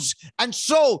avenues. And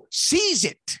so seize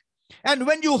it. And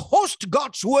when you host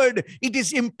God's word, it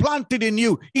is implanted in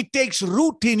you. It takes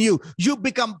root in you. You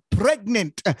become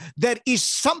pregnant. There is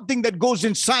something that goes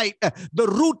inside. The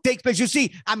root takes place. You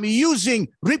see, I'm using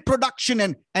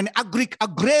reproduction and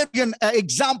agrarian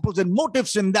examples and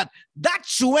motives in that.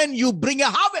 That's when you bring a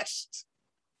harvest.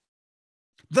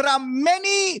 There are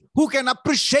many who can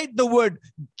appreciate the word,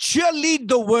 cheerlead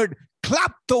the word,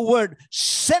 clap the word,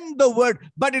 send the word,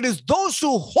 but it is those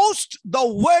who host the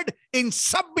word in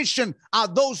submission are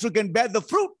those who can bear the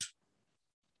fruit.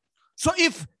 So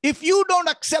if you don't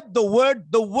accept the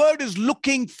word is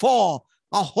looking for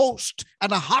a host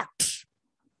and a heart.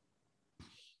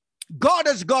 God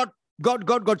has got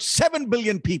 7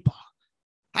 billion people,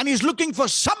 and he's looking for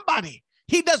somebody.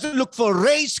 He doesn't look for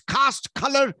race, caste,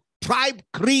 color, tribe,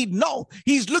 creed. No,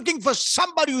 he's looking for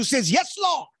somebody who says, yes,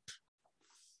 Lord,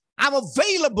 I'm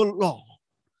available, Lord.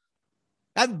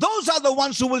 And those are the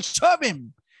ones who will serve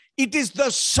him. It is the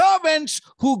servants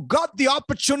who got the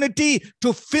opportunity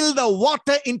to fill the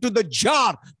water into the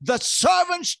jar. The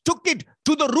servants took it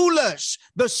to the rulers.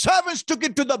 The servants took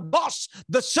it to the boss.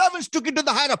 The servants took it to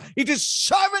the higher up. It is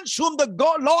servants whom the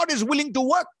Lord is willing to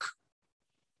work.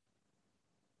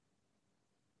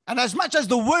 And as much as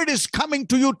the word is coming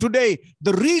to you today,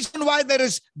 the reason why there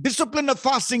is discipline of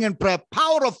fasting and prayer,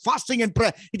 power of fasting and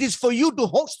prayer, it is for you to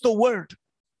host the word.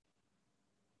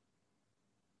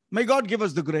 May God give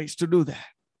us the grace to do that.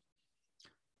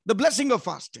 The blessing of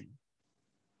fasting.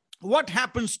 What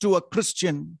happens to a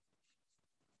Christian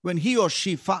when he or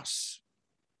she fasts?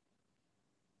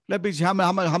 Let me see how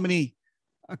many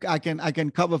I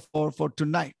can cover for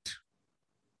tonight.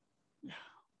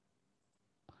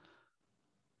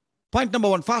 Point number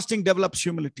 1, fasting develops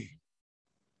humility.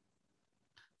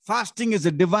 Fasting is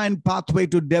a divine pathway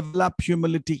to develop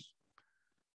humility.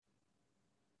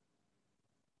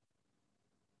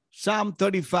 Psalm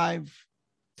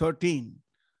 35:13.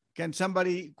 Can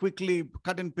somebody quickly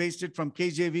cut and paste it from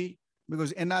KJV?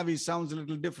 Because NIV sounds a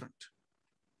little different.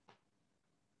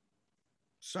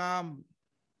 Psalm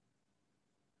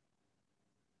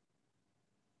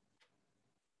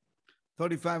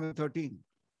 35:13.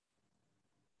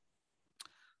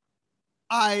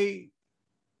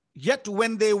 Yet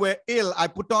when they were ill, I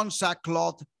put on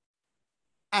sackcloth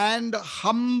and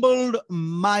humbled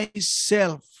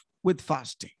myself with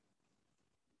fasting.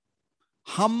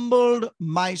 Humbled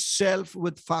myself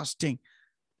with fasting.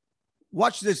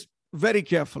 Watch this very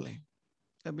carefully.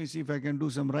 Let me see if I can do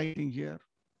some writing here.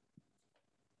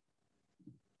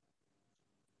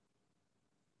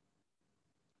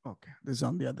 Okay, this is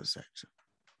on the other side.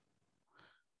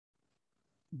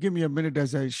 Give me a minute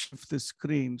as I shift the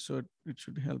screen, so it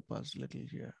should help us a little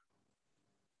here.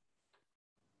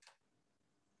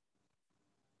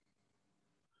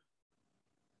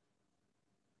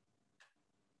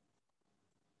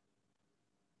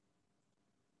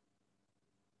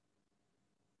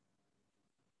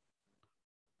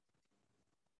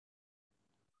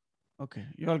 Okay,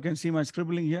 you all can see my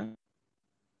scribbling here.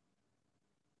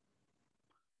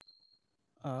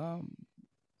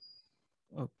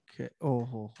 Okay.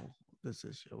 Oh, this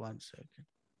is 1 second.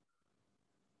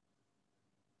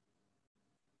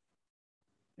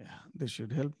 Yeah, this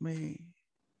should help me.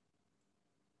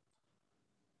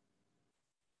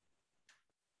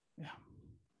 Yeah.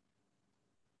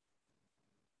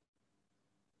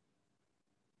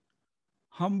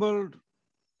 Humbled,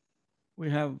 we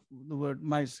have the word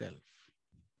myself.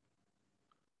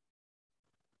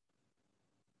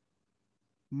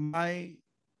 myself.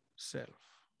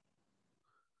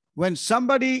 When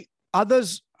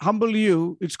others humble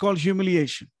you, it's called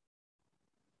humiliation.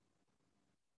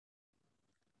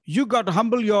 You got to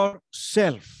humble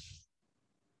yourself.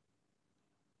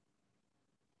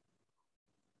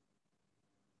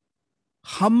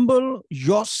 Humble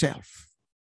yourself.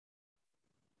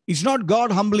 It's not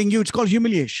God humbling you, it's called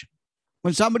humiliation.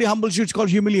 When somebody humbles you, it's called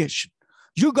humiliation.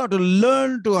 You got to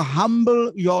learn to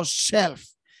humble yourself.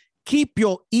 Keep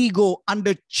your ego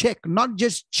under check, not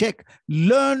just check.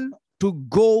 Learn to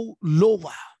go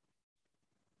lower.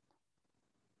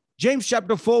 James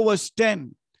chapter 4 verse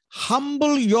 10.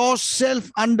 Humble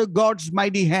yourself under God's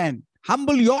mighty hand.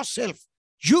 Humble yourself.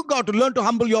 You got to learn to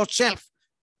humble yourself.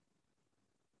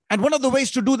 And one of the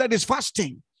ways to do that is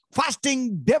fasting.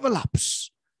 Fasting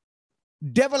develops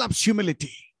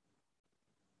humility.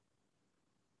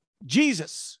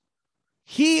 Jesus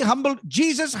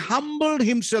humbled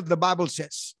himself, the Bible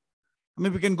says. I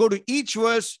mean, we can go to each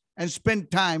verse and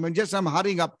spend time, and just I'm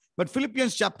hurrying up. But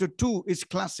Philippians chapter 2 is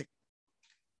classic.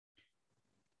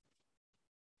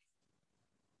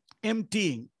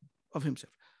 Emptying of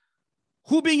himself.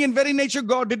 Who being in very nature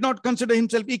God did not consider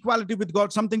himself equality with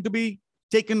God something to be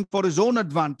taken for his own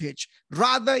advantage.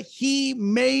 Rather, he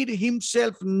made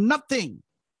himself nothing.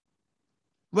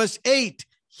 Verse 8,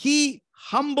 he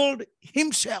humbled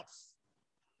himself.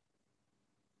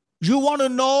 You want to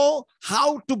know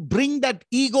how to bring that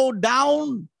ego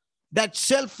down, that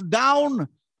self down?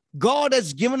 God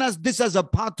has given us this as a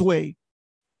pathway.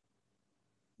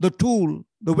 The tool,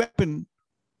 the weapon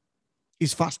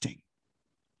is fasting.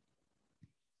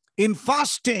 In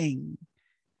fasting,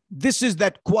 this is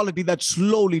that quality that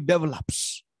slowly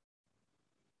develops.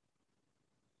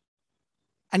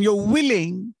 And you're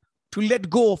willing to let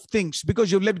go of things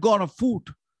because you've let go of food.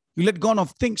 You let go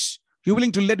of things. You're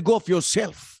willing to let go of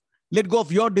yourself. Let go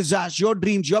of your desires, your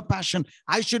dreams, your passion.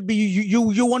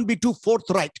 You won't be too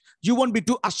forthright. You won't be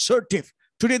too assertive.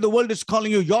 Today, the world is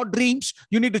calling you your dreams.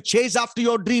 You need to chase after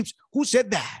your dreams. Who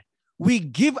said that? We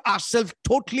give ourselves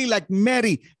totally like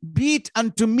Mary. Be it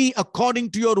unto me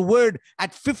according to your word.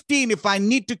 At 15, if I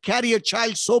need to carry a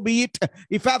child, so be it.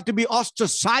 If I have to be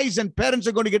ostracized and parents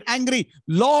are going to get angry,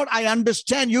 Lord, I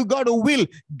understand you got a will.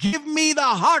 Give me the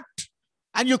heart.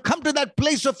 And you come to that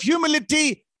place of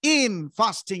humility in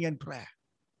fasting and prayer.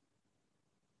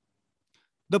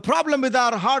 The problem with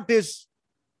our heart is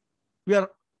we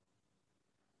are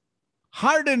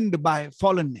hardened by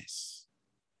fallenness.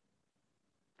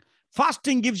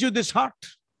 Fasting gives you this heart.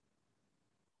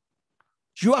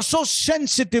 You are so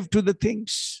sensitive to the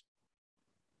things.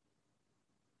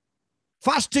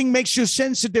 Fasting makes you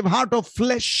sensitive, heart of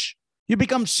flesh. You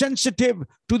become sensitive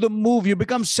to the move. You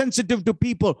become sensitive to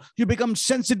people. You become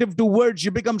sensitive to words.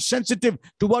 You become sensitive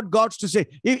to what God's to say.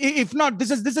 If not, this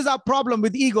is our problem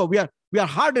with ego. We are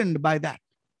hardened by that.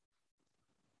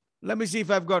 Let me see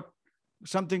if I've got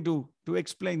something to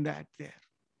explain that there.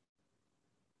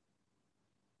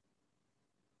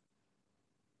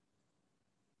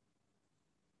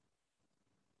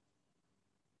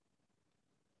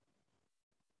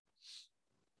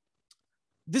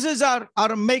 This is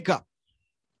our makeup.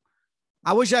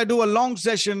 I wish I do a long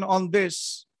session on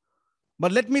this,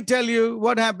 but let me tell you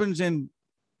what happens in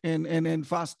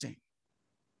fasting.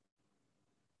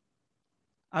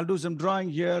 I'll do some drawing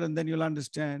here and then you'll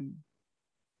understand.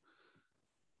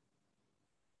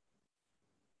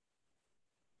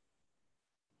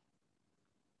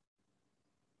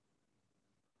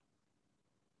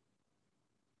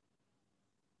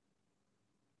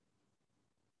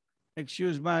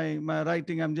 Excuse my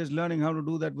writing. I'm just learning how to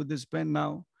do that with this pen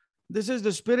now. This is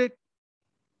the spirit.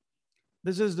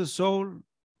 This is the soul.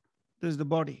 This is the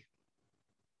body.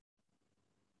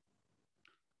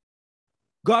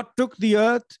 God took the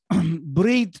earth,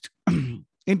 breathed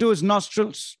into his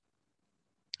nostrils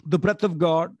the breath of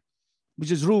God, which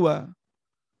is Ruah,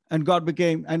 and God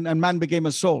became, and man became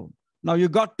a soul. Now you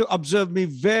got to observe me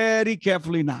very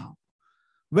carefully now.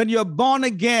 When you're born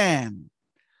again,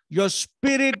 your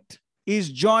spirit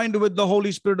is joined with the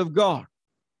Holy Spirit of God.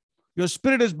 Your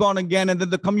spirit is born again, and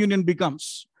then the communion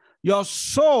becomes. Your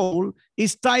soul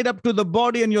is tied up to the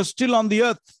body and you're still on the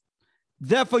earth.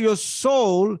 Therefore, your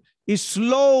soul is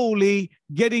slowly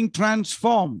getting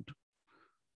transformed.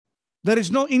 There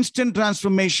is no instant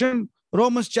transformation.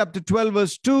 Romans chapter 12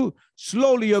 verse 2,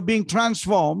 slowly you're being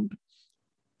transformed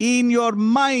in your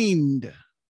mind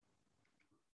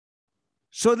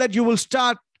so that you will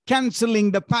start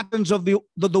canceling the patterns of the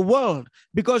world,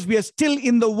 because we are still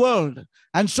in the world.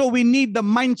 And so we need the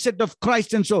mindset of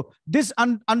Christ. And so this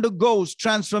undergoes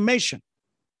transformation.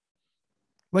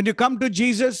 When you come to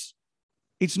Jesus,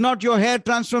 it's not your hair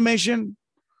transformation.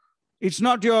 It's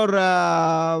not your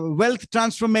wealth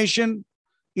transformation.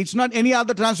 It's not any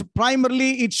other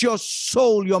primarily, it's your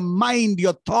soul, your mind,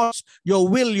 your thoughts, your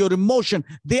will, your emotion.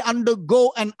 They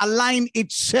undergo and align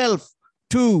itself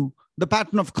to the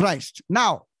pattern of Christ.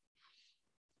 Now,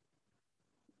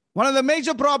 one of the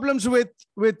major problems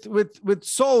with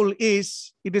soul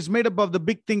is it is made up of the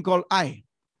big thing called I.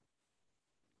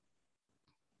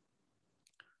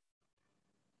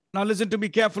 Now listen to me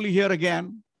carefully here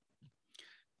again.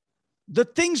 The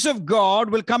things of God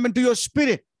will come into your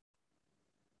spirit.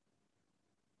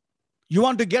 You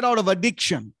want to get out of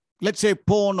addiction, let's say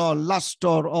porn or lust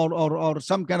or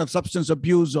some kind of substance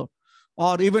abuse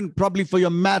or even probably for your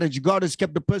marriage. God has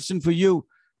kept a person for you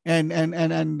and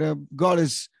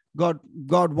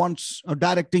God wants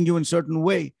directing you in a certain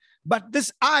way. But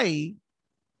this I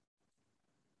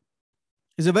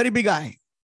is a very big I.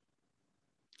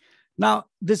 Now,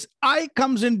 this I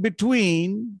comes in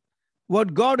between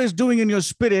what God is doing in your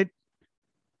spirit,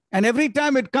 and every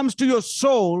time it comes to your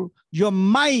soul, your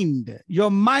mind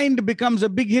becomes a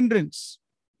big hindrance.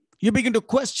 You begin to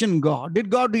question God. Did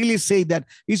God really say that?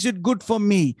 Is it good for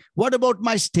me? What about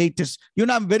my status?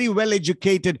 I'm very well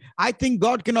educated. I think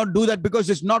God cannot do that because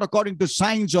it's not according to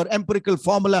science or empirical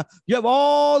formula. You have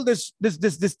all this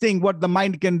thing, what the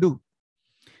mind can do.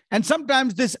 And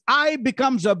sometimes this I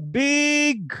becomes a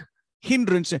big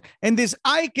hindrance. And this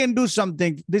I can do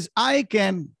something. This I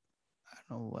don't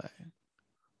know why.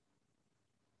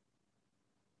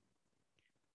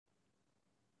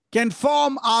 Can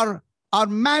form our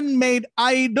man-made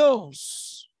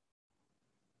idols.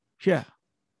 Here.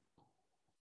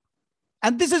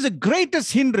 And this is the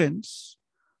greatest hindrance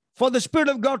for the Spirit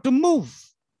of God to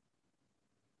move.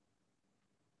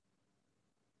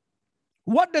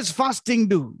 What does fasting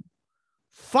do?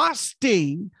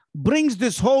 Fasting brings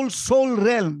this whole soul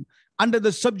realm under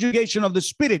the subjugation of the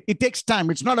Spirit. It takes time.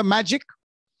 It's not a magic.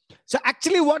 So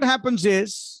actually what happens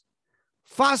is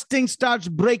fasting starts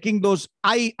breaking those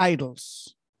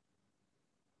idols.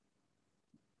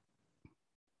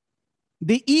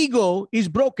 The ego is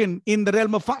broken in the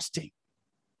realm of fasting.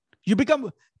 You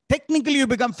become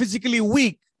physically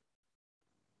weak.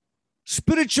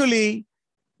 Spiritually,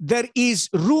 there is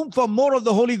room for more of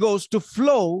the Holy Ghost to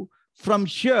flow from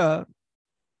here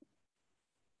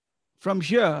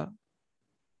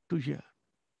to here.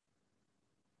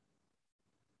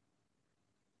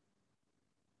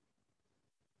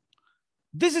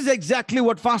 This is exactly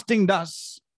what fasting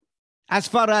does as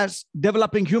far as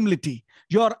developing humility.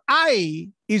 Your I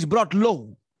is brought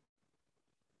low.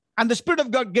 And the Spirit of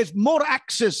God gets more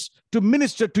access to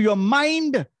minister to your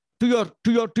mind, to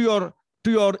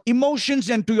your emotions,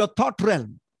 and to your thought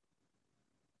realm.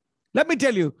 Let me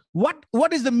tell you,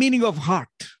 what is the meaning of heart?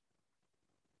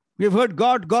 We've heard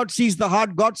God sees the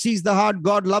heart, God sees the heart,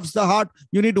 God loves the heart.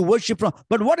 You need to worship from.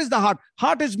 But what is the heart?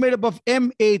 Heart is made up of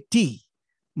M-A-T.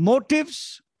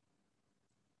 Motives,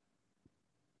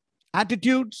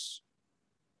 attitudes,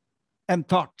 and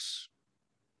thoughts.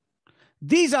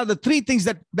 These are the three things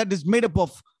that is made up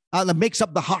of, that makes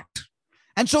up the heart.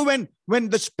 And so when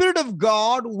the Spirit of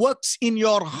God works in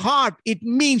your heart, it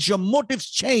means your motives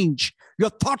change, your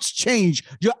thoughts change,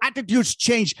 your attitudes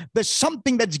change. There's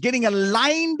something that's getting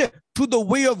aligned to the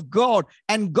way of God.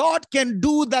 And God can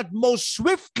do that most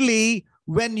swiftly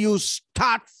when you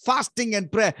start fasting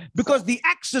and prayer, because the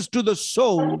access to the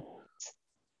soul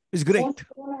is great.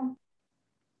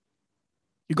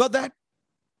 You got that?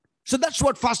 So that's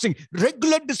what fasting,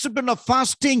 regular discipline of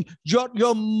fasting,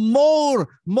 you're more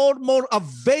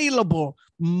available,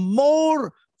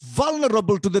 more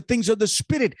vulnerable to the things of the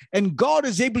Spirit, and God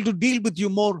is able to deal with you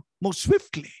more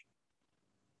swiftly.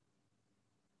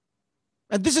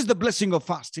 And this is the blessing of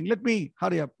fasting. Let me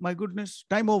hurry up. My goodness,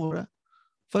 time over. Huh?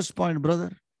 First point,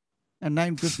 brother. And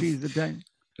 9:50 is the time.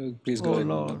 Please go ahead.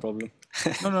 Lord. No problem.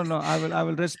 No. I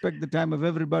will respect the time of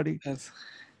everybody. Yes.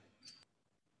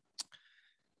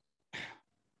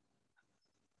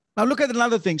 Now look at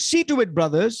another thing. See to it,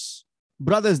 brothers.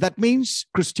 Brothers, that means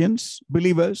Christians,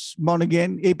 believers, born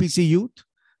again, APC youth,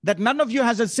 that none of you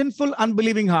has a sinful,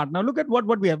 unbelieving heart. Now look at what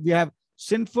we have. We have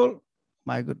sinful.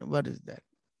 My goodness, what is that?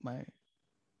 My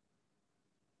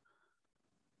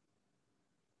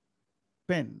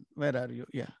pen. Where are you?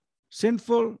 Yeah.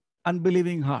 Sinful,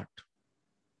 unbelieving heart.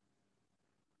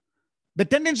 The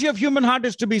tendency of human heart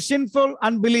is to be sinful,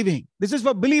 unbelieving. This is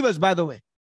for believers, by the way.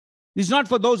 It's not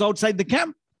for those outside the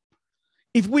camp.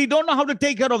 If we don't know how to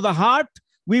take care of the heart,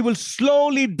 we will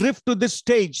slowly drift to this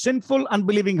stage, sinful,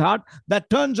 unbelieving heart that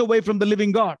turns away from the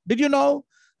living God. Did you know?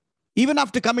 Even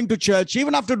after coming to church,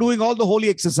 even after doing all the holy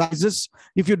exercises,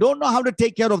 if you don't know how to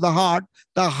take care of the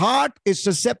heart is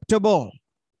susceptible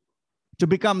to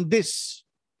become this.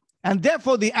 And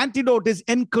therefore, the antidote is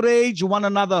encourage one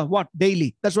another. What?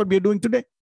 Daily. That's what we're doing today.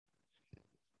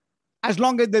 As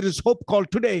long as there is hope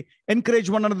called today, encourage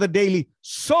one another daily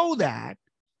so that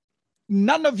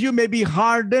none of you may be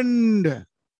hardened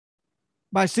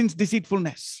by sin's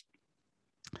deceitfulness.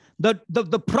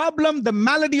 The problem, the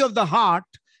malady of the heart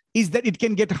is that it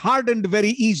can get hardened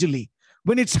very easily.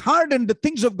 When it's hardened, the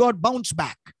things of God bounce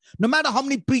back. No matter how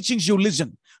many preachings you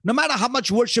listen, no matter how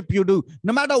much worship you do,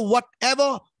 no matter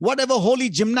whatever holy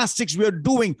gymnastics we are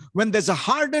doing, when there's a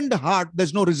hardened heart,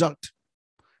 there's no result.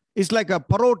 It's like a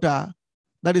parota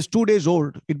that is 2 days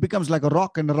old. It becomes like a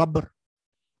rock and a rubber.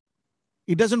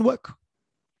 It doesn't work.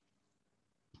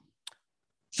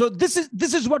 So this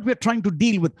is what we're trying to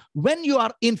deal with. When you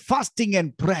are in fasting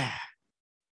and prayer,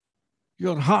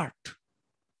 your heart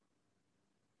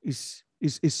is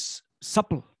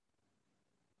supple.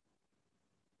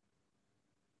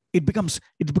 It becomes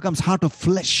heart of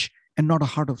flesh and not a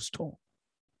heart of stone.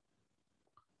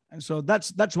 And so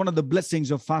that's one of the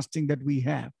blessings of fasting that we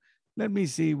have. Let me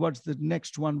see what's the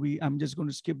next one. I'm just going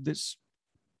to skip this.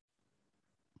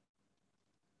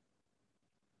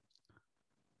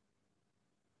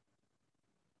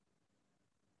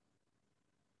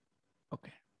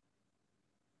 Okay.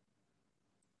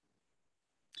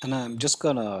 And I'm just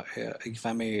gonna, if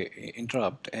I may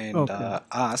interrupt and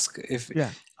ask if,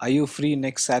 are you free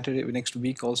next Saturday, next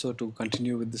week also to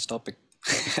continue with this topic?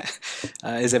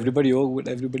 Would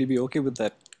everybody be okay with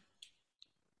that?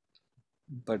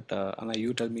 But Anna,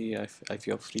 you tell me if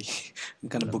you're free. I'm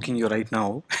kind of booking you right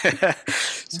now,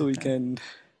 so we can.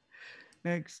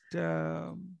 Next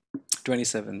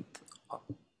 27th.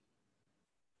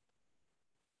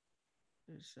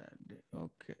 Saturday.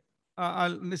 Okay.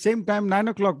 The same time, 9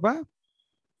 o'clock, ba?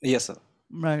 Yes, sir.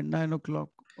 Right, 9 o'clock.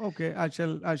 Okay, I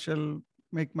shall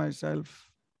make myself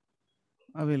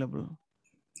available.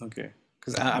 Okay,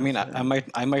 because I mean,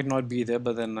 I might not be there,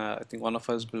 but then I think one of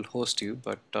us will host you.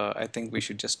 But I think we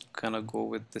should just kind of go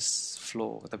with this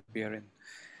flow that we are in.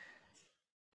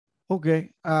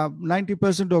 Okay,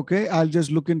 90% okay. I'll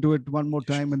just look into it one more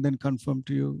time and then confirm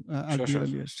to you at the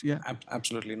earliest. Yeah,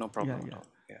 absolutely, no problem at all.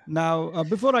 Yeah. Now,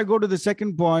 before I go to the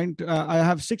second point, I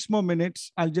have 6 more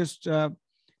minutes. I'll just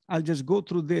go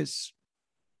through this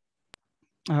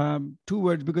 2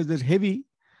 words because there's heavy.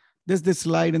 There's this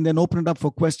slide, and then open it up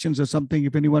for questions or something.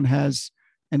 If anyone has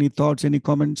any thoughts, any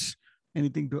comments,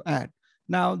 anything to add.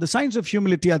 Now, the signs of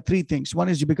humility are 3 things. One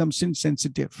is you become sin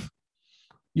sensitive.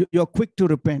 You're quick to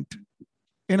repent.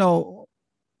 You know,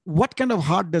 what kind of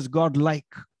heart does God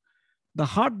like? The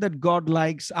heart that God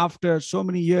likes after so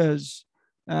many years,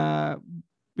 serving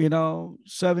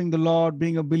the Lord,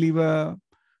 being a believer,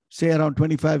 say around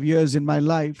 25 years in my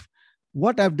life,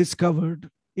 what I've discovered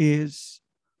is,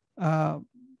 where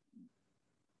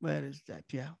is that?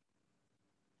 Yeah.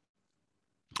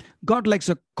 God likes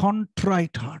a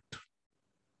contrite heart,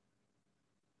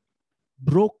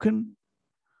 broken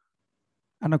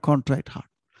and a contrite heart.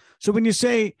 So when you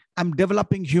say, I'm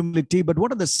developing humility, but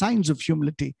what are the signs of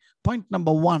humility? Point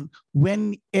number 1,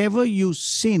 whenever you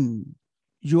sin,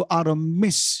 you are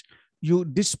amiss, you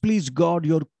displease God,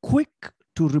 you're quick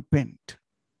to repent.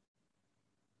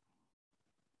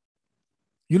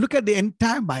 You look at the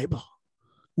entire Bible.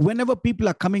 Whenever people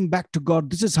are coming back to God,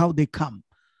 this is how they come.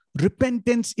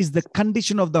 Repentance is the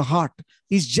condition of the heart.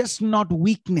 It's just not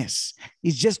weakness.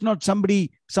 It's just not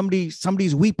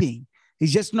somebody's weeping.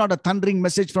 It's just not a thundering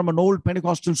message from an old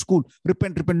Pentecostal school.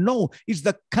 Repent, repent. No, it's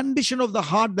the condition of the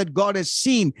heart that God has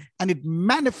seen, and it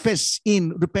manifests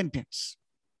in repentance.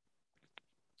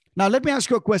 Now, let me ask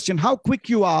you a question. How quick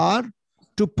you are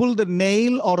to pull the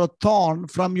nail or a thorn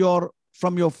from your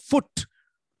foot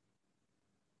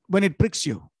when it pricks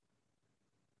you?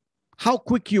 How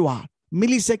quick you are?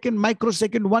 Millisecond,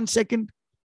 microsecond, 1 second?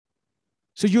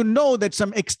 So you know that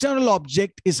some external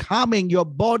object is harming your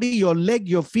body, your leg,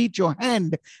 your feet, your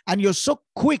hand, and you're so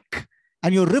quick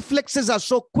and your reflexes are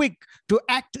so quick to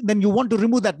act, then you want to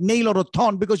remove that nail or a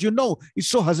thorn because you know it's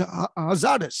so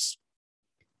hazardous.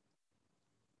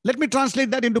 Let me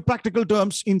translate that into practical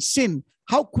terms. In sin,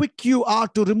 how quick you are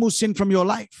to remove sin from your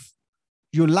life.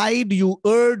 You lied, you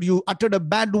erred, you uttered a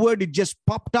bad word, it just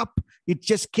popped up, it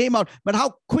just came out. But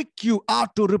how quick you are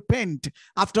to repent.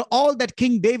 After all that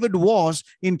King David was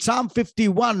in Psalm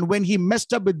 51, when he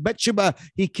messed up with Bathsheba,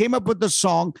 he came up with the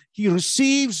song, he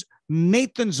receives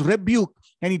Nathan's rebuke,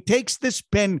 and he takes this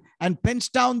pen and pens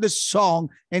down this song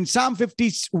in Psalm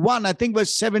 51, I think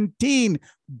verse 17,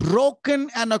 broken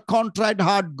and a contrite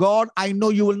heart, God, I know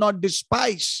you will not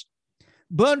despise.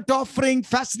 burnt offering,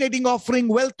 fascinating offering,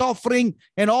 wealth offering,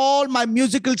 and all my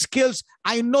musical skills,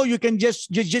 I know you can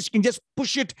just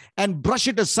push it and brush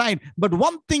it aside. But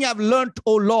one thing I've learned,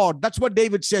 oh Lord, that's what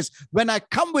David says, when I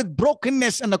come with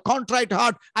brokenness and a contrite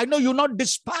heart, I know you not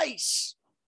despise.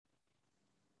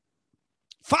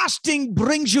 Fasting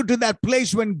brings you to that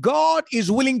place when God is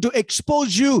willing to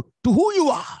expose you to who you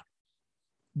are.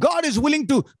 God is willing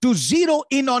to zero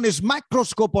in on his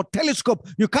microscope or telescope.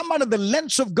 You come under the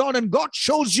lens of God and God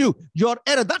shows you your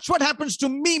error. That's what happens to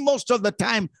me most of the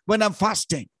time when I'm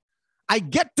fasting. I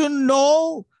get to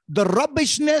know the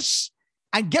rubbishness.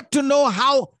 I get to know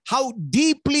how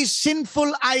deeply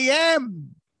sinful I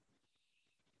am.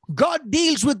 God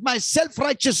deals with my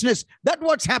self-righteousness. That's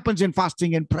what happens in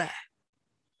fasting and prayer.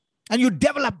 And you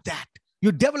develop that.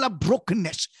 You develop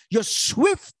brokenness. You're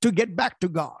swift to get back to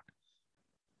God.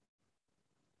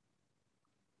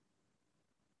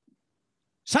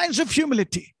 Signs of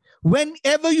humility.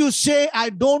 Whenever you say, I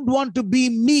don't want to be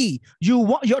me,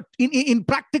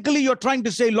 practically you're trying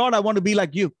to say, Lord, I want to be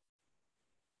like you.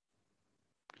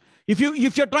 If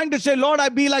you're trying to say, Lord, I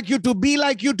be like you, to be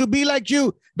like you, to be like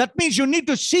you, that means you need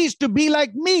to cease to be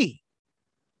like me.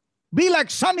 Be like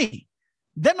Sonny.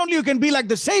 Then only you can be like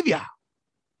the Savior.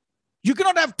 You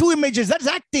cannot have two images. That's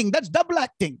acting. That's double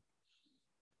acting.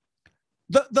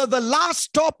 The last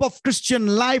stop of Christian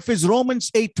life is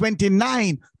Romans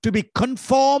 8:29, to be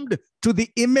conformed to the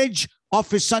image of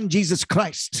his son, Jesus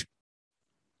Christ.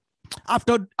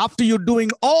 After you're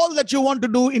doing all that you want to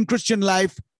do in Christian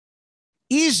life,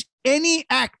 is any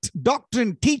act,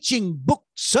 doctrine, teaching, book,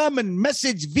 sermon,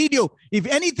 message, video, if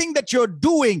anything that you're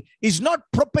doing is not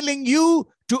propelling you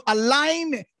to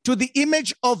align to the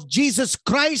image of Jesus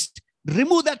Christ,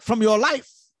 remove that from your life.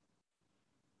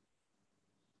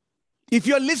 If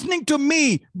you're listening to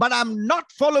me, but I'm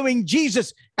not following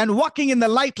Jesus and walking in the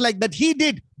light like that he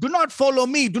did, do not follow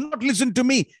me. Do not listen to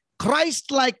me.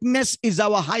 Christ-likeness is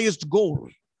our highest goal.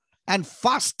 And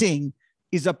fasting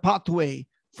is a pathway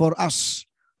for us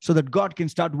so that God can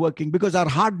start working, because our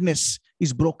hardness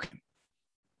is broken.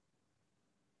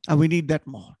 And we need that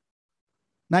more.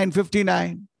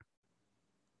 9:59.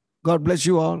 God bless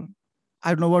you all. I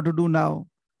don't know what to do now.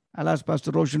 I'll ask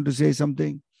Pastor Roshan to say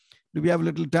something. Do we have a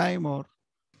little time or?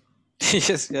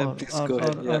 Yes, yeah, please go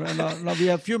ahead. No, we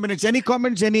have a few minutes. Any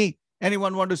comments?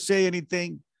 Anyone want to say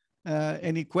anything?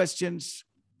 Any questions?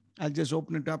 I'll just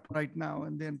open it up right now,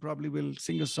 and then probably we'll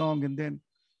sing a song and then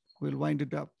we'll wind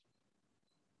it up.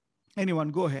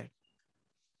 Anyone, go ahead.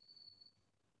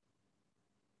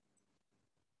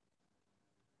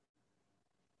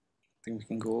 I think we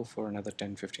can go for another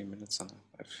 10-15 minutes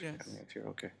Yes. if you're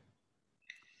okay.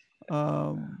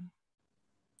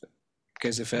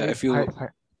 Because if you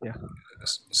yeah.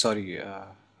 Sorry.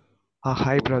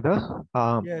 Hi, brother.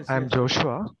 Yes, I'm yes.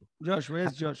 Joshua. Joshua,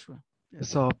 yes, Joshua. Yes.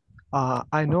 So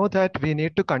I know that we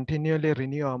need to continually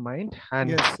renew our mind, and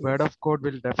Yes, Word of God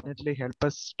will definitely help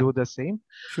us do the same.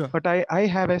 Sure. But I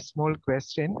have a small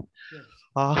question. Yes.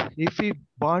 If we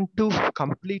want to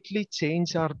completely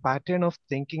change our pattern of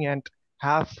thinking and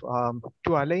have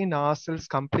to align ourselves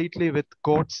completely with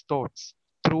God's thoughts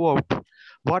throughout,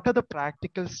 what are the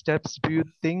practical steps do you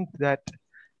think that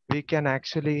we can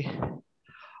actually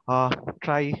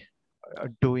try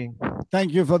doing?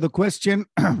 Thank you for the question.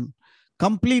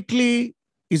 Completely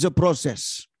is a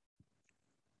process.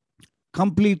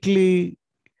 Completely,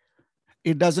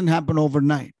 it doesn't happen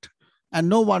overnight. And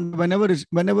no one, whenever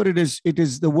it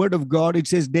is the word of God, it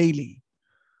says daily.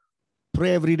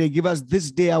 Pray every day. Give us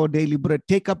this day our daily bread.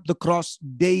 Take up the cross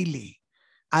daily.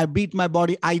 I beat my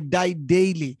body. I die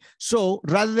daily. So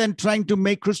rather than trying to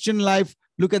make Christian life,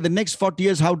 look at the next 40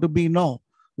 years, how to be, no.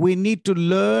 We need to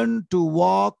learn to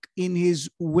walk in his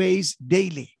ways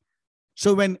daily.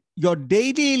 So when your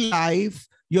daily life,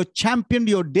 you champion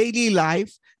your daily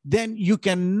life, then you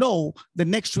can know the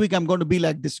next week I'm going to be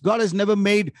like this. God has never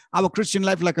made our Christian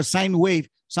life like a sine wave.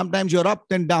 Sometimes you're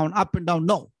up and down, up and down.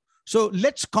 No. So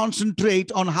let's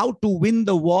concentrate on how to win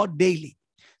the war daily.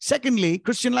 Secondly,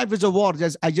 Christian life is a war,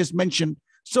 as I just mentioned.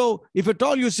 So if at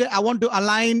all you say, I want to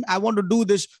align, I want to do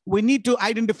this, we need to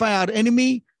identify our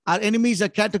enemy. Our enemies are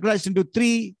categorized into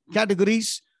 3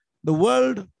 categories: the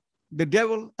world, the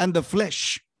devil, and the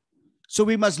flesh. So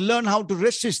we must learn how to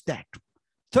resist that.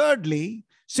 Thirdly,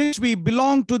 since we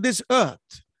belong to this earth,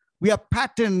 we are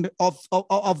patterned of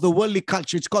the worldly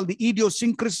culture. It's called the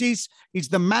idiosyncrasies. It's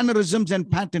the mannerisms and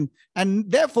pattern. And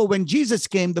therefore, when Jesus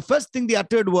came, the first thing they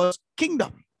uttered was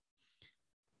kingdom.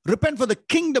 Repent, for the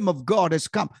kingdom of God has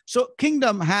come. So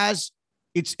kingdom has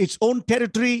its own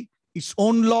territory, its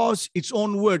own laws, its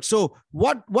own word. So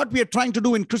what we are trying to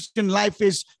do in Christian life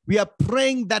is we are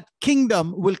praying that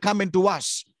kingdom will come into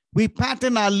us. We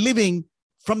pattern our living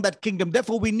from that kingdom.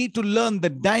 Therefore, we need to learn the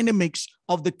dynamics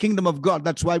of the kingdom of God.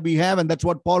 That's why we have, and that's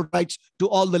what Paul writes to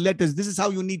all the letters. This is how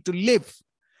you need to live.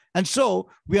 And so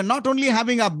we are not only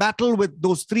having a battle with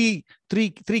those three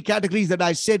categories that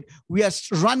I said, we are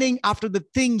running after the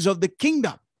things of the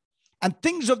kingdom. And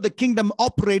things of the kingdom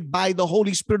operate by the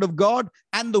Holy Spirit of God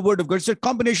and the Word of God. It's a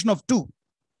combination of two.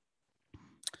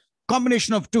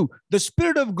 Combination of two. The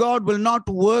Spirit of God will not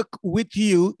work with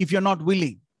you if you're not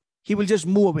willing. He will just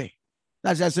move away.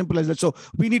 That's as simple as that. So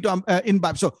we need to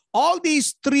imbibe. So all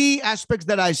these three aspects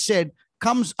that I said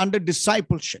comes under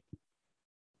discipleship.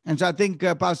 And so I think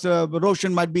Pastor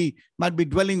Roshan might be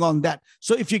dwelling on that.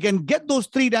 So if you can get those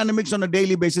three dynamics on a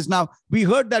daily basis. Now, we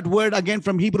heard that word again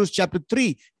from Hebrews chapter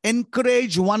 3.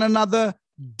 Encourage one another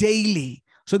daily.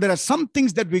 So there are some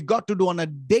things that we got to do on a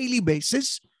daily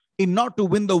basis in order to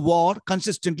win the war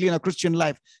consistently in a Christian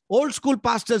life. Old school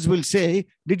pastors will say,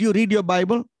 did you read your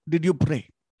Bible? Did you pray?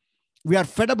 We are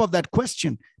fed up of that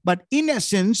question. But in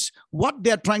essence, what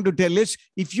they're trying to tell is,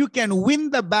 if you can win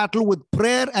the battle with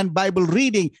prayer and Bible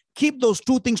reading, keep those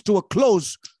two things to a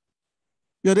close,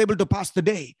 you're able to pass the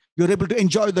day. You're able to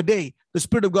enjoy the day. The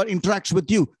Spirit of God interacts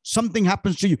with you. Something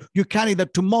happens to you. You carry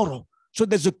that tomorrow. So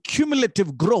there's a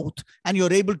cumulative growth, and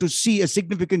you're able to see a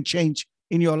significant change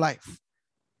in your life.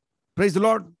 Praise the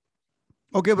Lord.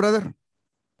 Okay, brother.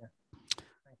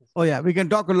 Oh yeah, we can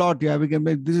talk a lot. Yeah, we can.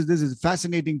 This is a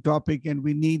fascinating topic, and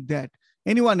we need that.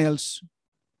 Anyone else?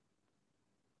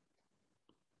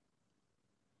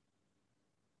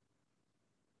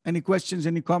 Any questions?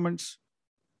 Any comments?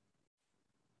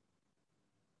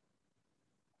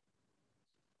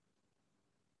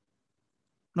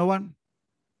 No one?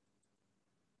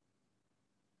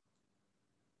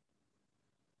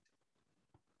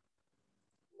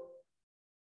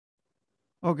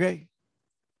 Okay.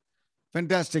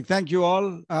 Fantastic. Thank you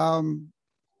all.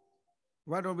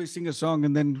 Why don't we sing a song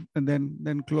and then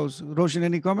close? Roshan,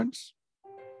 any comments?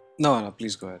 No,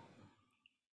 please go ahead.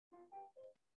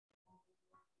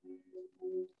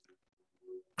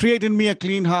 Create in me a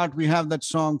clean heart. We have that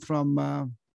song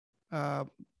from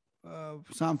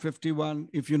Psalm 51.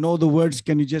 If you know the words,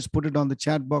 can you just put it on the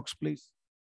chat box, please?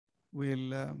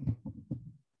 We'll...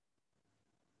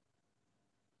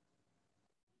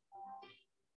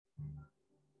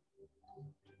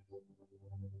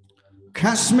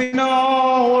 Cast me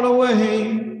not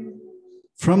away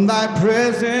from thy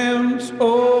presence,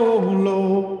 O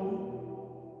Lord.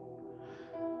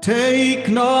 Take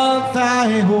not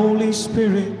thy Holy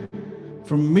Spirit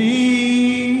from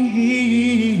me.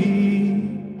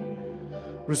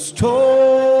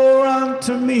 Restore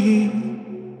unto me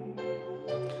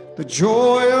the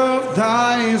joy of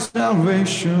thy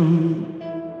salvation,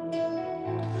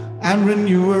 and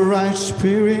renew a right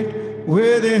spirit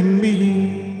within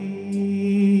me.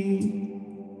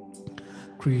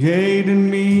 Create in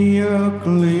me a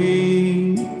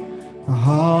clean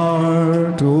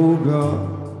heart, O God,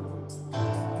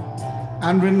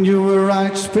 and renew a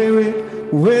right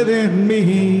spirit within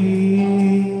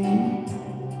me.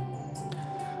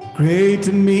 Create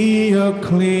in me a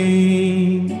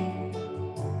clean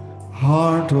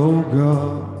heart, O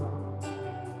God,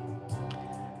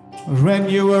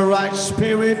 renew a right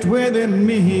spirit within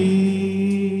me.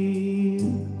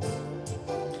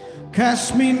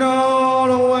 Cast me not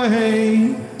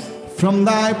away from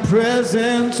thy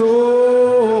presence,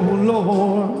 O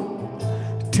Lord.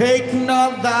 Take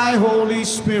not thy Holy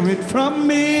Spirit from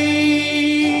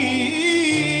me.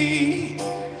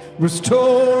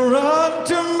 Restore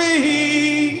unto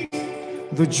me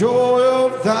the joy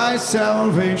of thy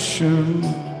salvation,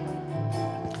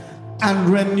 and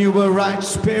renew a right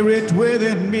spirit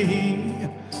within me.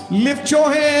 Lift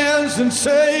your hands and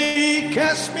say,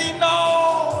 cast me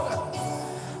not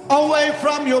away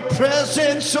from your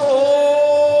presence,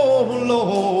 O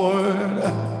Lord.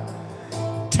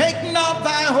 Take not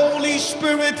thy Holy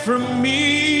Spirit from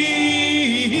me.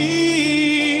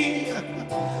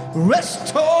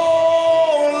 Restore,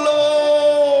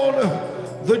 Lord,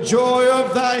 the joy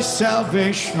of thy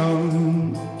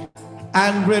salvation,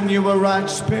 and renew a right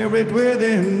spirit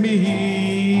within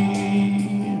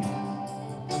me.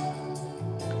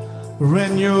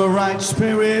 Renew a right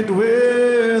spirit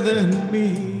within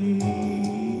me.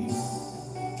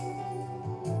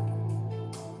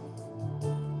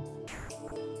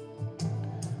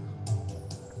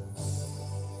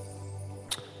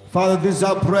 Father, this is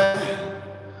our prayer,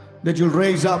 that you'll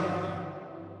raise up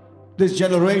this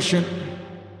generation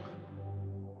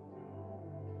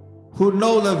who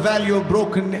know the value of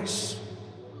brokenness,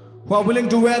 who are willing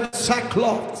to wear the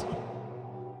sackcloth,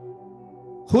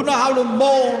 who know how to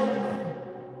mourn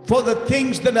for the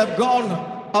things that have gone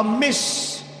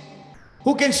amiss,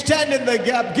 who can stand in the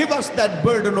gap. Give us that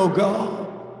burden, oh God.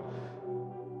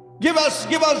 Give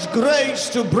us grace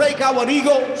to break our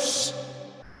egos.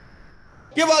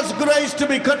 Give us grace to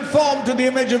be conformed to the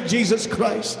image of Jesus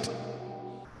Christ.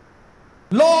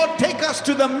 Lord, take us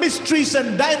to the mysteries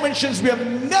and dimensions we have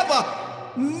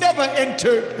never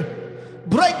entered.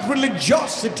 Break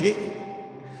religiosity.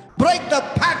 Break the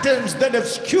patterns that have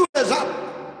skewed us up.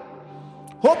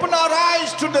 Open our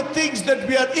eyes to the things that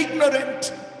we are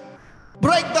ignorant.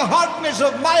 Break the hardness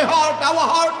of my heart, our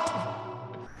heart.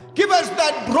 Give us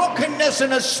that brokenness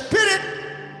and a spirit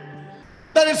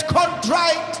that is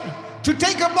contrite to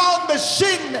take upon the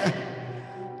sin,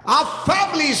 our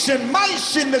family's sin, my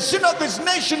sin, the sin of this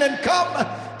nation, and come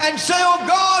and say, oh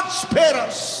God, spare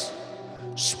us.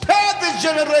 Spare this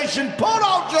generation. Pour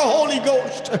out your Holy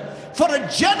Ghost for a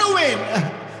genuine,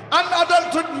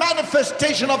 unadulterated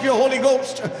manifestation of your Holy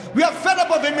Ghost. We are fed up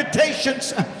of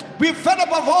imitations. We're fed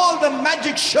up of all the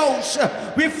magic shows.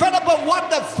 We're fed up of what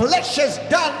the flesh has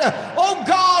done. Oh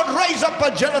God, raise up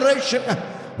a generation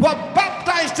who are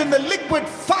baptized in the liquid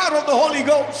fire of the Holy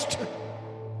Ghost,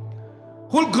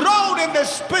 who'll groan in the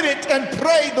Spirit and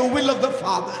pray the will of the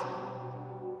Father.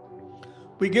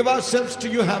 We give ourselves to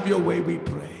you. Have your way, we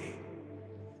pray.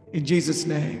 In Jesus'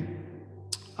 name,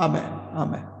 amen.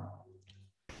 Amen.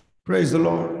 Praise the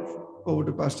Lord. Over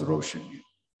to Pastor Roshan.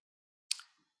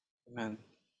 Amen.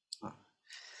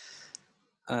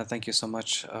 Thank you so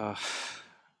much. I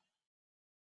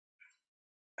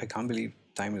can't believe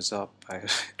time is up. I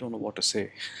don't know what to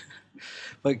say.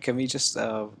 But can we just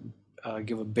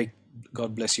give a big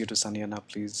God bless you to Sanyana,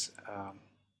 please?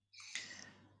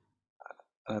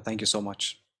 Thank you so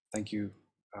much. Thank you.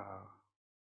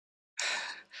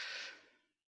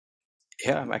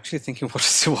 Yeah, I'm actually thinking what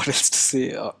else to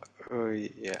say. Yeah,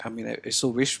 I mean, I so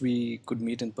wish we could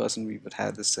meet in person. We would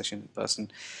have this session in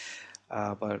person.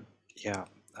 But yeah,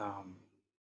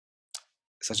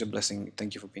 such a blessing.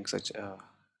 Thank you for being such a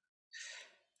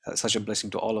blessing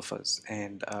to all of us.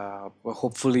 And well,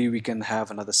 hopefully we can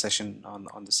have another session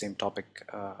on the same topic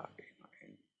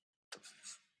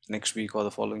next week or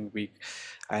the following week.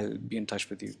 I'll be in touch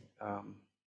with you.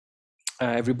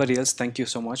 Everybody else, thank you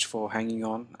so much for hanging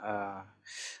on.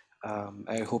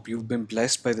 I hope you've been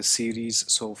blessed by the series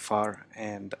so far.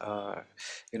 And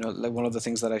like one of the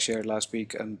things that I shared last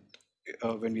week, and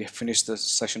when we finished the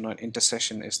session on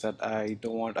intercession, is that I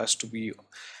don't want us to be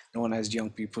known as young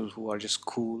people who are just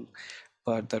cool,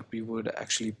 but that we would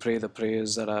actually pray the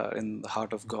prayers that are in the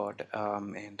heart of God.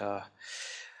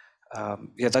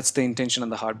 Yeah, that's the intention and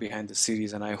the heart behind the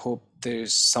series. And I hope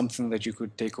there's something that you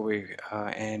could take away.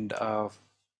 And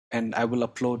I will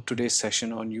upload today's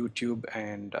session on YouTube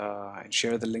and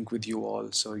share the link with you all,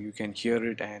 so you can hear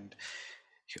it and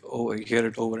hear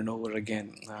it over and over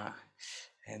again.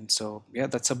 And so, yeah,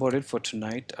 that's about it for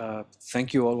tonight.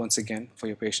 Thank you all once again for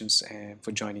your patience and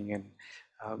for joining in.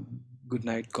 Good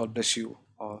night. God bless you.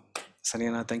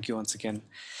 Sanyana, thank you once again.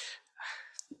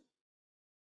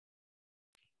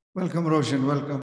 Welcome, Roshan. Welcome.